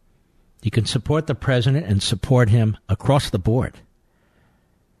 You can support the president and support him across the board.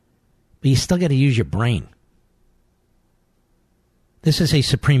 But you still got to use your brain. This is a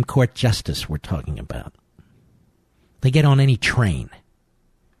Supreme Court justice we're talking about. They get on any train.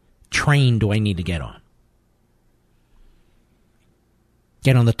 Train do I need to get on?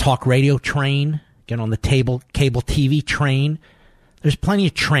 Get on the talk radio train. Get on the cable TV train. There's plenty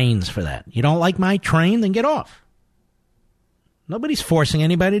of trains for that. You don't like my train? Then get off. Nobody's forcing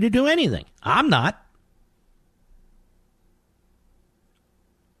anybody to do anything. I'm not.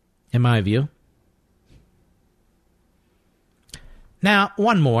 In my view. Now,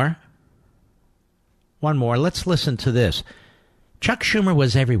 one more. Let's listen to this. Chuck Schumer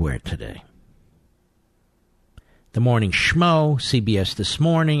was everywhere today. The Morning Schmo, CBS This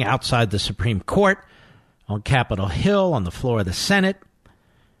Morning, outside the Supreme Court, on Capitol Hill, on the floor of the Senate,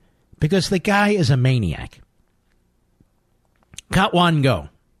 because the guy is a maniac. Cut one, go.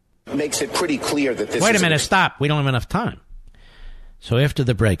 Makes it pretty clear that this Wait a minute, stop. We don't have enough time. So after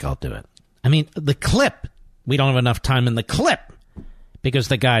the break, I'll do it. I mean, the clip, we don't have enough time in the clip because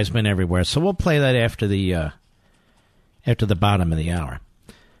the guy's been everywhere. So we'll play that after the bottom of the hour.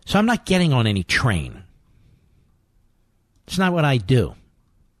 So I'm not getting on any train. It's not what I do.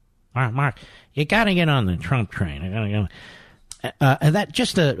 All right, Mark, you got to get on the Trump train. And that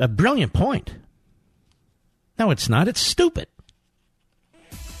just a brilliant point. No, it's not. It's stupid.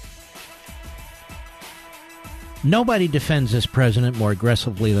 Nobody defends this president more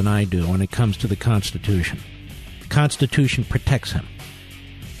aggressively than I do when it comes to the Constitution. The Constitution protects him.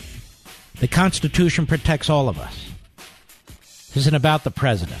 The Constitution protects all of us. This isn't about the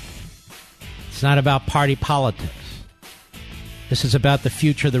president. It's not about party politics. This is about the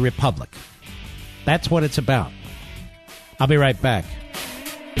future of the republic. That's what it's about. I'll be right back.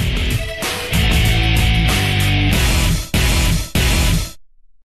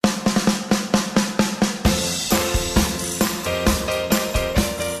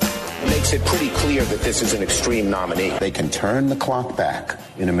 It pretty clear that this is an extreme nominee. They can turn the clock back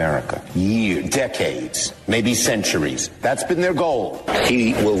in America. Years, decades, maybe centuries. That's been their goal.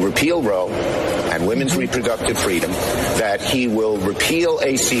 He will repeal Roe and women's reproductive freedom, that he will repeal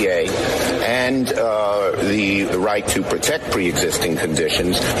ACA and the right to protect pre-existing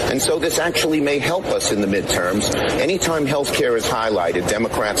conditions. And so this actually may help us in the midterms. Anytime health care is highlighted,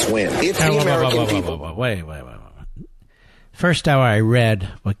 Democrats win. If the American people... Wait. First hour, I read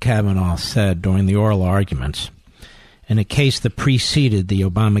what Kavanaugh said during the oral arguments in a case that preceded the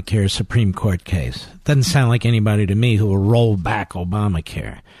Obamacare Supreme Court case. It doesn't sound like anybody to me who will roll back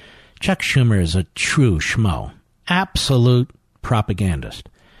Obamacare. Chuck Schumer is a true schmo, absolute propagandist,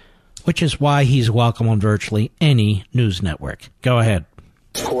 which is why he's welcome on virtually any news network. Go ahead.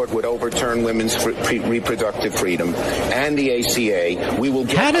 This court would overturn women's reproductive freedom and the ACA. We will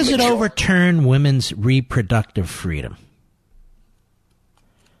get. How does it overturn women's reproductive freedom?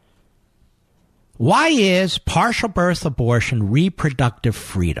 Why is partial birth abortion reproductive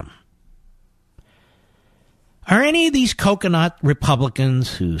freedom? Are any of these coconut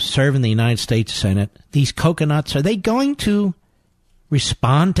Republicans who serve in the United States Senate, these coconuts, are they going to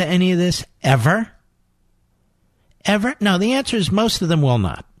respond to any of this ever? Ever? No, the answer is most of them will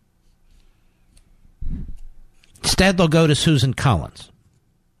not. Instead, they'll go to Susan Collins,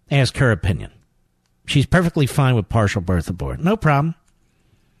 ask her opinion. She's perfectly fine with partial birth abortion. No problem.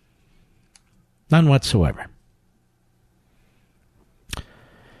 None whatsoever.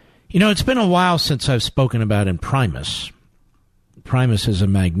 You know, it's been a while since I've spoken about Imprimis. Imprimis is a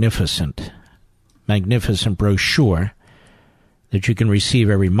magnificent brochure that you can receive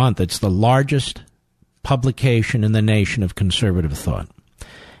every month. It's the largest publication in the nation of conservative thought.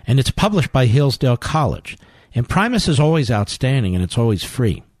 And it's published by Hillsdale College. Imprimis is always outstanding, and it's always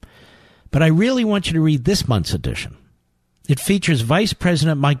free. But I really want you to read this month's edition. It features Vice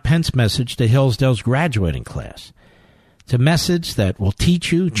President Mike Pence's message to Hillsdale's graduating class. It's a message that will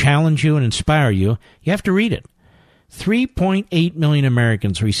teach you, challenge you, and inspire you. You have to read it. 3.8 million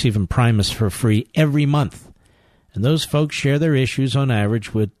Americans receive Imprimis for free every month. And those folks share their issues on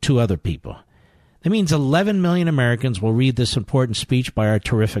average with 2 other people. That means 11 million Americans will read this important speech by our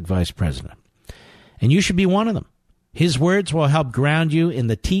terrific Vice President. And you should be one of them. His words will help ground you in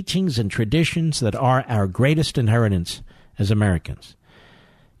the teachings and traditions that are our greatest inheritance as Americans.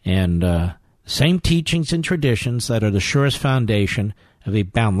 And same teachings and traditions that are the surest foundation of a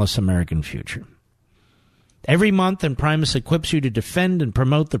boundless American future. Every month, Imprimis equips you to defend and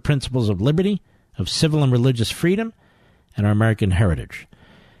promote the principles of liberty, of civil and religious freedom, and our American heritage.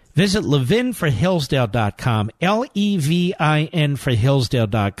 Visit levinforhillsdale.com, Levin for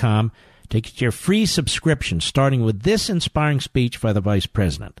Hillsdale.com, to get your free subscription, starting with this inspiring speech by the Vice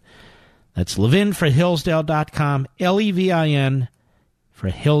President. That's levinforhillsdale.com, Levin for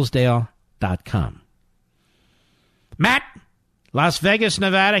Hillsdale.com. Matt, Las Vegas,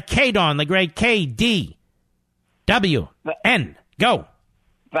 Nevada, KDWN, the great KDWN. Go.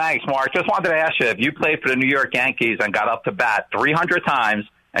 Thanks, Mark. Just wanted to ask you, if you played for the New York Yankees and got up to bat 300 times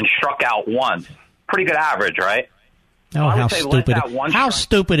and struck out once, pretty good average, right? Oh, how stupid. How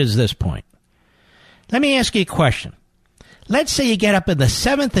stupid is this point? Let me ask you a question. Let's say you get up in the in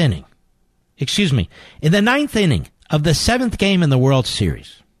the 9th inning of the 7th game in the World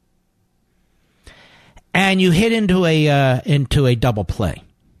Series, and you hit into a double play.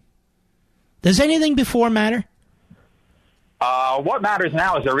 Does anything before matter? What matters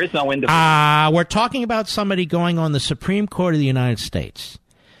now is there is no individual. We're talking about somebody going on the Supreme Court of the United States.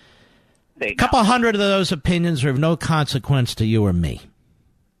 A couple hundred of those opinions are of no consequence to you or me.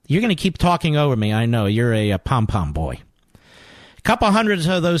 You're going to keep talking over me. I know. You're a pom-pom boy. A couple hundreds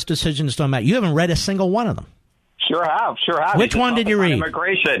of those decisions don't matter. You haven't read a single one of them. Sure have. Which one did you read?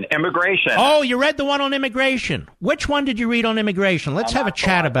 Immigration. Oh, you read the one on immigration. Which one did you read on immigration? Let's have a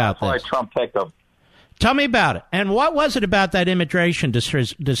chat about this. That's why Trump picked him. Tell me about it. And what was it about that immigration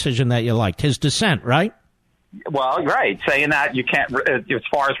decision that you liked? His dissent, right? Well, right. Saying that you can't, as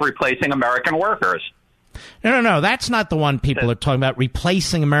far as replacing American workers. No. That's not the one people are talking about,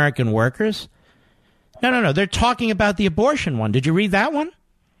 replacing American workers. No. They're talking about the abortion one. Did you read that one?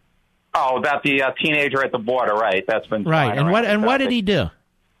 Oh, about the teenager at the border, right. That's been right. And what did he do? All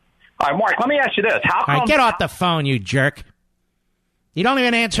right, Mark, let me ask you this. All right, get off the phone, you jerk. You don't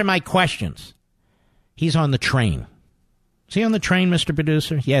even answer my questions. He's on the train. Is he on the train, Mr.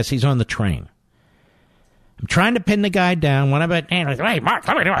 Producer? Yes, he's on the train. I'm trying to pin the guy down. When hey, Mark,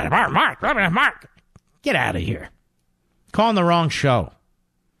 let me do it. Mark. Get out of here. Calling the wrong show.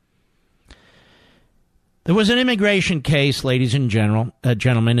 There was an immigration case, ladies and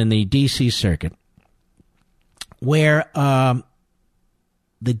gentlemen, in the D.C. Circuit, where the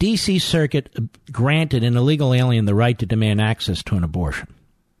D.C. Circuit granted an illegal alien the right to demand access to an abortion.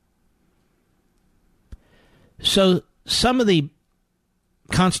 So some of the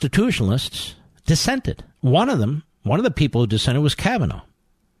constitutionalists dissented. One of the people who dissented was Kavanaugh.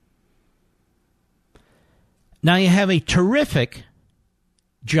 Now you have a terrific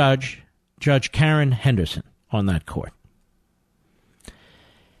Judge Karen Henderson on that court.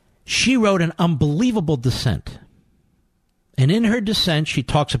 She wrote an unbelievable dissent. And in her dissent, she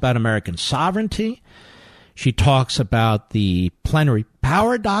talks about American sovereignty. She talks about the plenary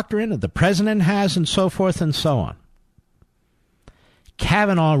power doctrine that the president has, and so forth and so on.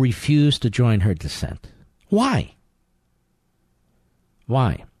 Kavanaugh refused to join her dissent. Why?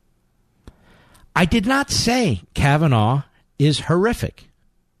 I did not say Kavanaugh is horrific.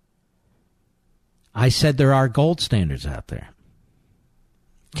 I said there are gold standards out there.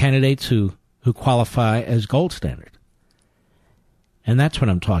 Candidates who qualify as gold standard. And that's what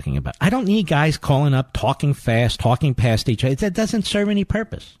I'm talking about. I don't need guys calling up, talking fast, talking past each other. That doesn't serve any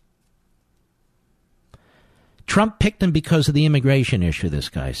purpose. Trump picked him because of the immigration issue, this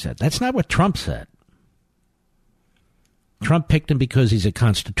guy said. That's not what Trump said. Trump picked him because he's a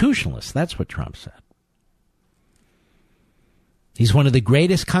constitutionalist. That's what Trump said. He's one of the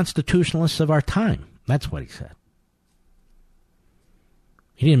greatest constitutionalists of our time. That's what he said.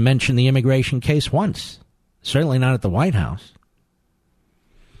 He didn't mention the immigration case once. Certainly not at the White House.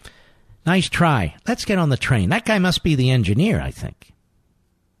 Nice try. Let's get on the train. That guy must be the engineer, I think.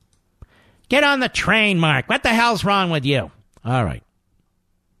 Get on the train, Mark. What the hell's wrong with you? All right.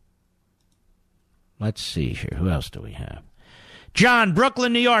 Let's see here. Who else do we have? John,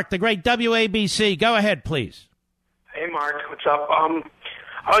 Brooklyn, New York, the great WABC. Go ahead, please. Hey, Mark. What's up? I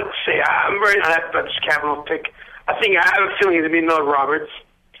would say I'm very happy about this Kavanaugh pick. I have a feeling it's going to be another Roberts.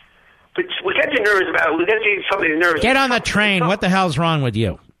 But we get you nervous about it. We get you something nervous. Get on the train. What the hell's wrong with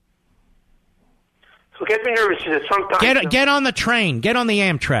you? So get me nervous is that sometimes... Get on the train. Get on the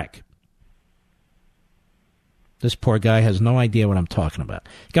Amtrak. This poor guy has no idea what I'm talking about.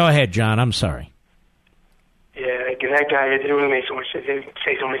 Go ahead, John. I'm sorry. Yeah, that guy didn't really make so much sense. Didn't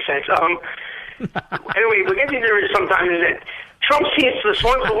say so many sense. Anyway, we get you nervous sometimes is that Trump seems to,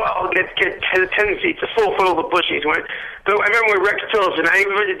 once in a while, has a tendency to fulfill the bushes. But I remember when Rex Tillerson,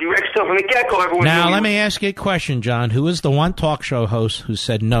 Rex Tillerson from the get-go. Now, let me ask you a question, John. Who is the one talk show host who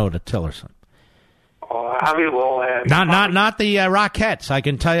said no to Tillerson? Not the Rockettes, I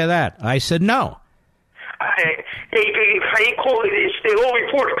can tell you that. I said no. He called it, the whole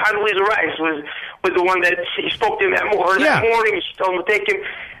report of Condoleezza Rice was the one that he spoke to him that morning. That morning, he told him to take him.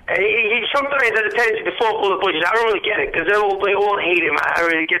 He sometimes has a tendency to fall for the bushes. I don't really get it because they all hate him. I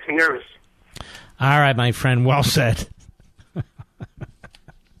really gets me nervous. All right, my friend. Well said.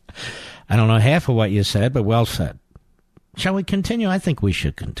 I don't know half of what you said, but well said. Shall we continue? I think we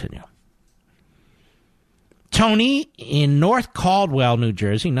should continue. Tony in North Caldwell, New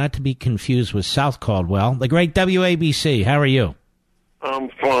Jersey, not to be confused with South Caldwell, the great WABC. How are you? I'm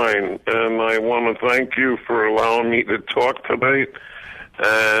fine, and I want to thank you for allowing me to talk tonight.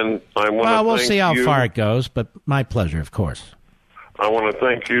 And I want to we'll see how far it goes, but my pleasure, of course. I want to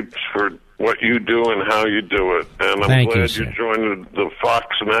thank you for what you do and how you do it. And I'm glad you joined the Fox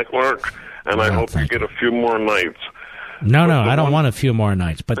Network, and I hope you get a few more nights. No, I don't want a few more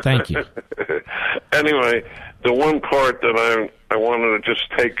nights, but thank you. Anyway, the one part that I wanted to just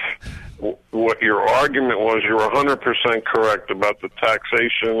take what your argument was, you were 100% correct about the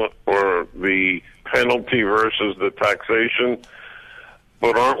taxation or the penalty versus the taxation.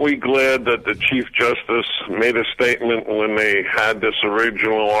 But aren't we glad that the Chief Justice made a statement when they had this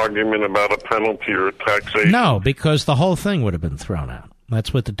original argument about a penalty or taxation? No, because the whole thing would have been thrown out.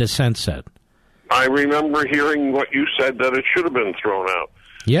 That's what the dissent said. I remember hearing what you said, that it should have been thrown out.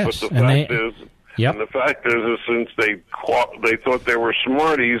 Yes. But the fact is since they thought they were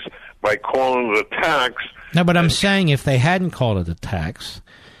smarties by calling it a tax. No, but I'm saying if they hadn't called it a tax,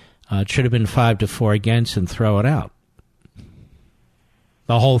 it should have been 5-4 against and throw it out.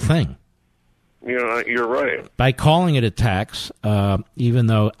 The whole thing. You're right. By calling it a tax, even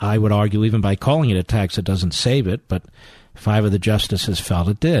though I would argue even by calling it a tax it doesn't save it, but 5 of the justices felt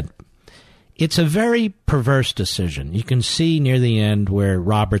it did. It's a very perverse decision. You can see near the end where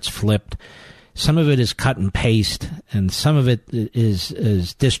Roberts flipped. Some of it is cut and paste, and some of it is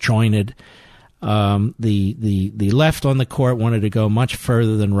disjointed. The left on the court wanted to go much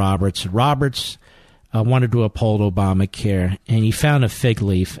further than Roberts. Roberts wanted to uphold Obamacare, and he found a fig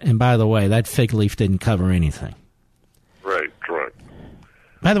leaf. And by the way, that fig leaf didn't cover anything. Right, correct.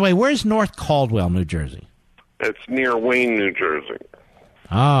 By the way, where's North Caldwell, New Jersey? It's near Wayne, New Jersey.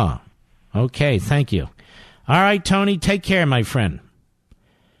 Ah, okay, thank you. All right, Tony, take care, my friend.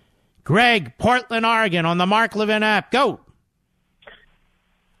 Greg, Portland, Oregon, on the Mark Levin app. Go.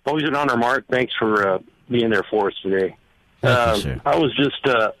 Always an honor, Mark. Thanks for being there for us today. Thank you, sir. I was just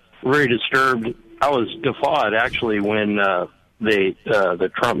very disturbed. I was guffawed, actually, when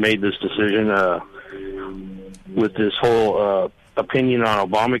that Trump made this decision with this whole opinion on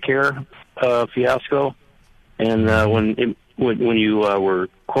Obamacare fiasco. And when you were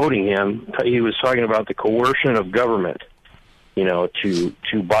quoting him, he was talking about the coercion of government,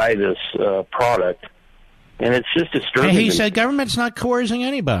 to buy this product. And it's just disturbing. He said government's not coercing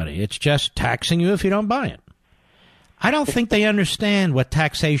anybody. It's just taxing you if you don't buy it. I don't think they understand what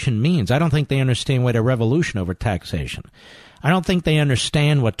taxation means. I don't think they understand what a revolution over taxation. I don't think they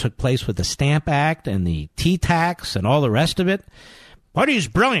understand what took place with the Stamp Act and the T-tax and all the rest of it. But he's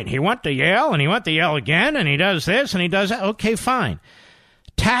brilliant. He went to Yale, and he went to Yale again, and he does this, and he does that. Okay, fine.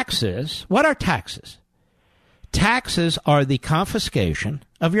 Taxes, what are taxes? Taxes are the confiscation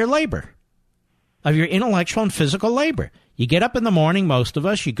of your labor, of your intellectual and physical labor. You get up in the morning, most of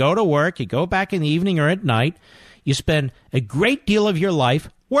us, you go to work, you go back in the evening or at night, you spend a great deal of your life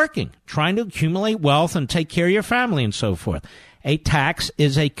working, trying to accumulate wealth and take care of your family and so forth. A tax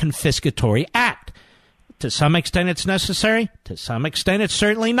is a confiscatory act. To some extent it's necessary. To some extent it's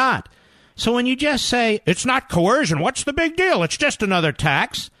certainly not. So when you just say, it's not coercion, what's the big deal? It's just another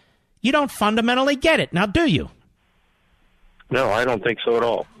tax. You don't fundamentally get it. Now, do you? No, I don't think so at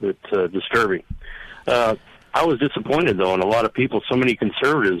all. It's disturbing. I was disappointed, though, in a lot of people, so many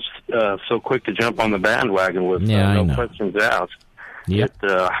conservatives so quick to jump on the bandwagon with no questions asked. Yep.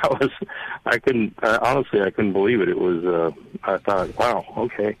 I couldn't believe it. It was, I thought, wow,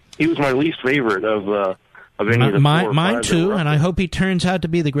 okay. He was my least favorite of any of the mine too, and I hope he turns out to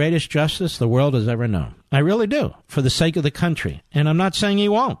be the greatest justice the world has ever known. I really do, for the sake of the country. And I'm not saying he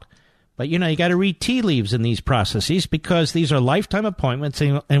won't. But, you got to read tea leaves in these processes because these are lifetime appointments,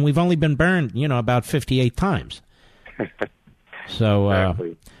 and we've only been burned, about 58 times. So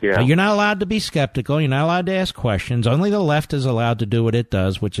exactly. Yeah. You're not allowed to be skeptical. You're not allowed to ask questions. Only the left is allowed to do what it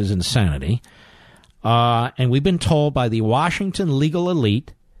does, which is insanity. And we've been told by the Washington legal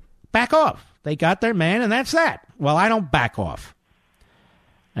elite, back off. They got their man, and that's that. Well, I don't back off.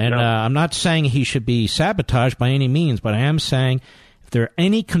 And I'm not saying he should be sabotaged by any means, but I am saying if there are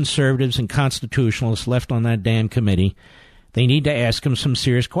any conservatives and constitutionalists left on that damn committee, they need to ask him some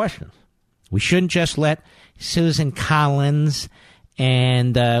serious questions. We shouldn't just let Susan Collins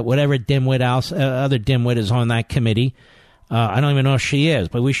and whatever dimwit else, other dimwit is on that committee. I don't even know if she is,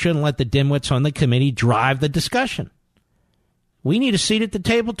 but we shouldn't let the dimwits on the committee drive the discussion. We need a seat at the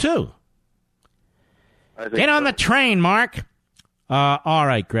table, too. Get on the train, Mark. All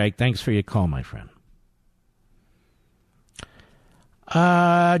right, Greg. Thanks for your call, my friend.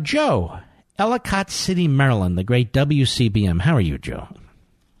 Joe, Ellicott City, Maryland, the great WCBM. How are you, Joe?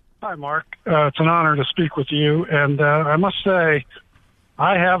 Hi, Mark. It's an honor to speak with you. And I must say,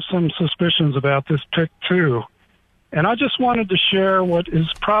 I have some suspicions about this pick, too. And I just wanted to share what is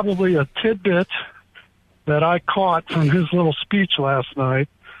probably a tidbit that I caught from his little speech last night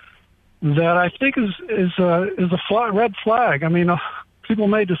that I think is a red flag. I mean, people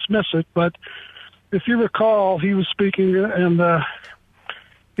may dismiss it, but if you recall, he was speaking and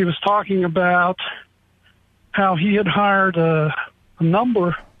he was talking about how he had hired a high he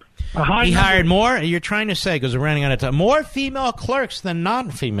number. hired more? You're trying to say, because we're running out of time, more female clerks than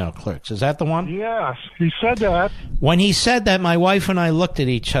non-female clerks. Is that the one? Yes, he said that. When he said that, my wife and I looked at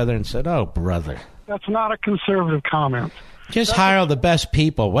each other and said, oh, brother. That's not a conservative comment. Just hire the best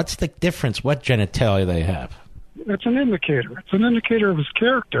people. What's the difference? What genitalia they have? It's an indicator. It's an indicator of his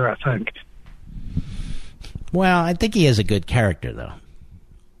character, I think. Well, I think he has a good character, though.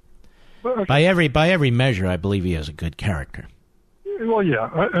 Okay. By every measure, I believe he has a good character. Well, yeah,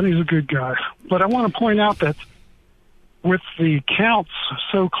 and he's a good guy. But I want to point out that with the counts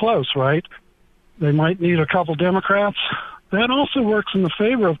so close, right, they might need a couple Democrats. That also works in the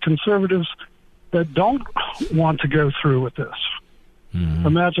favor of conservatives that don't want to go through with this. Mm-hmm.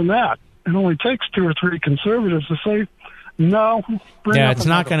 Imagine that. It only takes 2 or 3 conservatives to say, no. Yeah, it's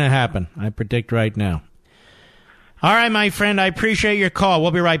not going to happen. I predict right now. All right, my friend, I appreciate your call.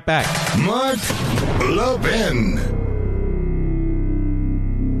 We'll be right back. Mark Levin.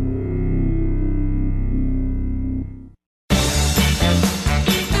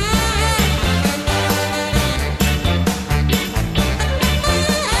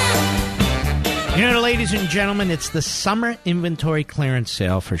 Ladies and gentlemen, it's the summer inventory clearance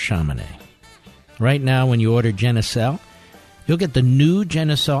sale for Chamonix. Right now, when you order Genucel, you'll get the new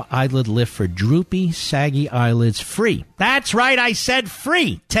Genucel eyelid lift for droopy, saggy eyelids free. That's right, I said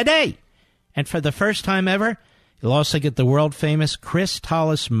free today. And for the first time ever, you'll also get the world-famous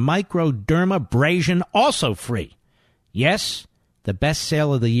Crystalis Microdermabrasion also free. Yes, the best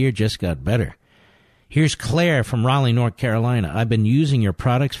sale of the year just got better. Here's Claire from Raleigh, North Carolina. I've been using your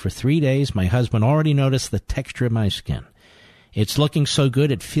products for 3 days. My husband already noticed the texture of my skin. It's looking so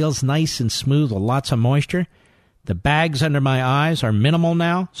good. It feels nice and smooth with lots of moisture. The bags under my eyes are minimal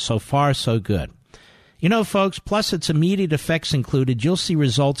now. So far, so good. You know, folks, plus its immediate effects included. You'll see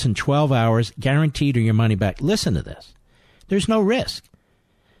results in 12 hours, guaranteed, or your money back. Listen to this. There's no risk.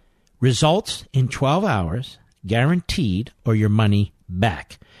 Results in 12 hours, guaranteed, or your money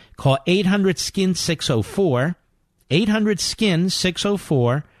back. Call 800-SKIN-604,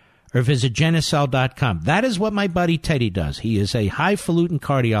 800-SKIN-604, or visit Genucel.com. That is what my buddy Teddy does. He is a highfalutin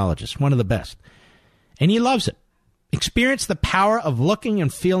cardiologist, one of the best. And he loves it. Experience the power of looking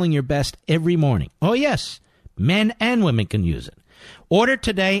and feeling your best every morning. Oh, yes, men and women can use it. Order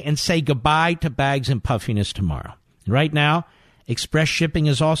today and say goodbye to bags and puffiness tomorrow. Right now, express shipping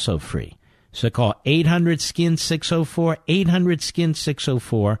is also free. So call 800-SKIN-604,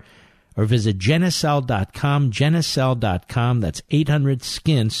 800-SKIN-604, or visit Genucel.com, Genucel.com. That's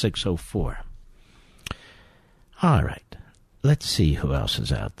 800-SKIN-604. All right. Let's see who else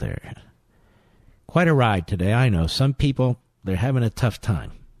is out there. Quite a ride today. I know some people, they're having a tough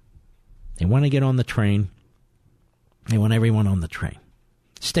time. They want to get on the train. They want everyone on the train.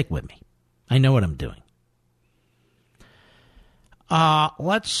 Stick with me. I know what I'm doing.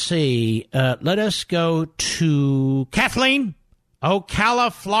 Let's see. Let us go to Kathleen,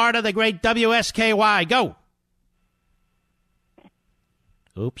 Ocala, Florida, the great WSKY. Go.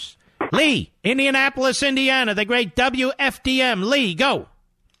 Oops. Lee, Indianapolis, Indiana, the great WFDM. Lee, go.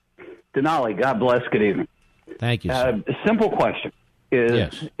 Denali, God bless. Good evening. Thank you, sir. Simple question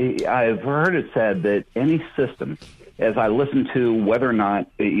is, yes. I've heard it said that any system, as I listen to whether or not,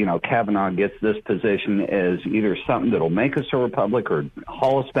 Kavanaugh gets this position as either something that'll make us a republic or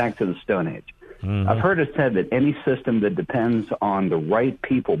haul us back to the Stone Age. Mm-hmm. I've heard it said that any system that depends on the right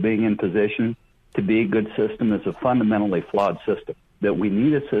people being in position to be a good system is a fundamentally flawed system, that we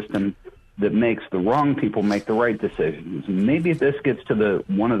need a system that makes the wrong people make the right decisions. Maybe this gets to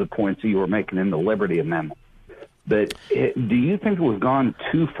one of the points that you were making in the Liberty Amendment. But do you think we've gone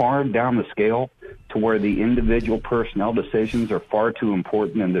too far down the scale to where the individual personnel decisions are far too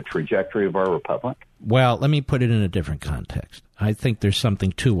important in the trajectory of our republic? Well, let me put it in a different context. I think there's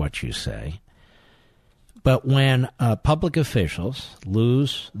something to what you say. But when public officials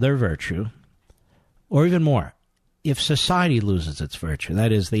lose their virtue, or even more, if society loses its virtue,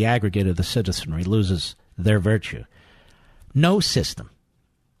 that is, the aggregate of the citizenry loses their virtue, no system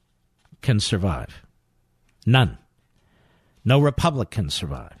can survive. None. No republic can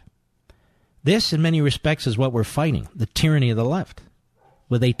survive. This, in many respects, is what we're fighting, the tyranny of the left,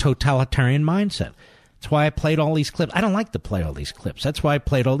 with a totalitarian mindset. That's why I played all these clips. I don't like to play all these clips. That's why I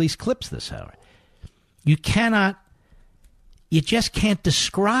played all these clips this hour. You just can't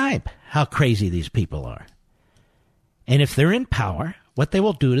describe how crazy these people are. And if they're in power, what they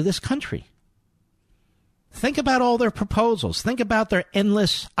will do to this country. Think about all their proposals. Think about their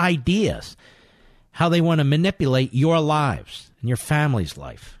endless ideas, how they want to manipulate your lives and your family's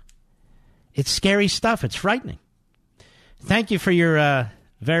life. It's scary stuff. It's frightening. Thank you for your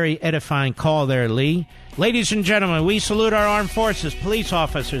very edifying call there, Lee. Ladies and gentlemen, we salute our armed forces, police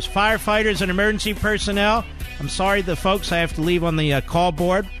officers, firefighters, and emergency personnel. I'm sorry, the folks, I have to leave on the call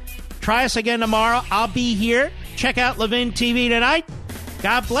board. Try us again tomorrow. I'll be here. Check out Levin TV tonight.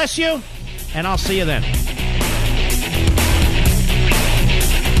 God bless you, and I'll see you then.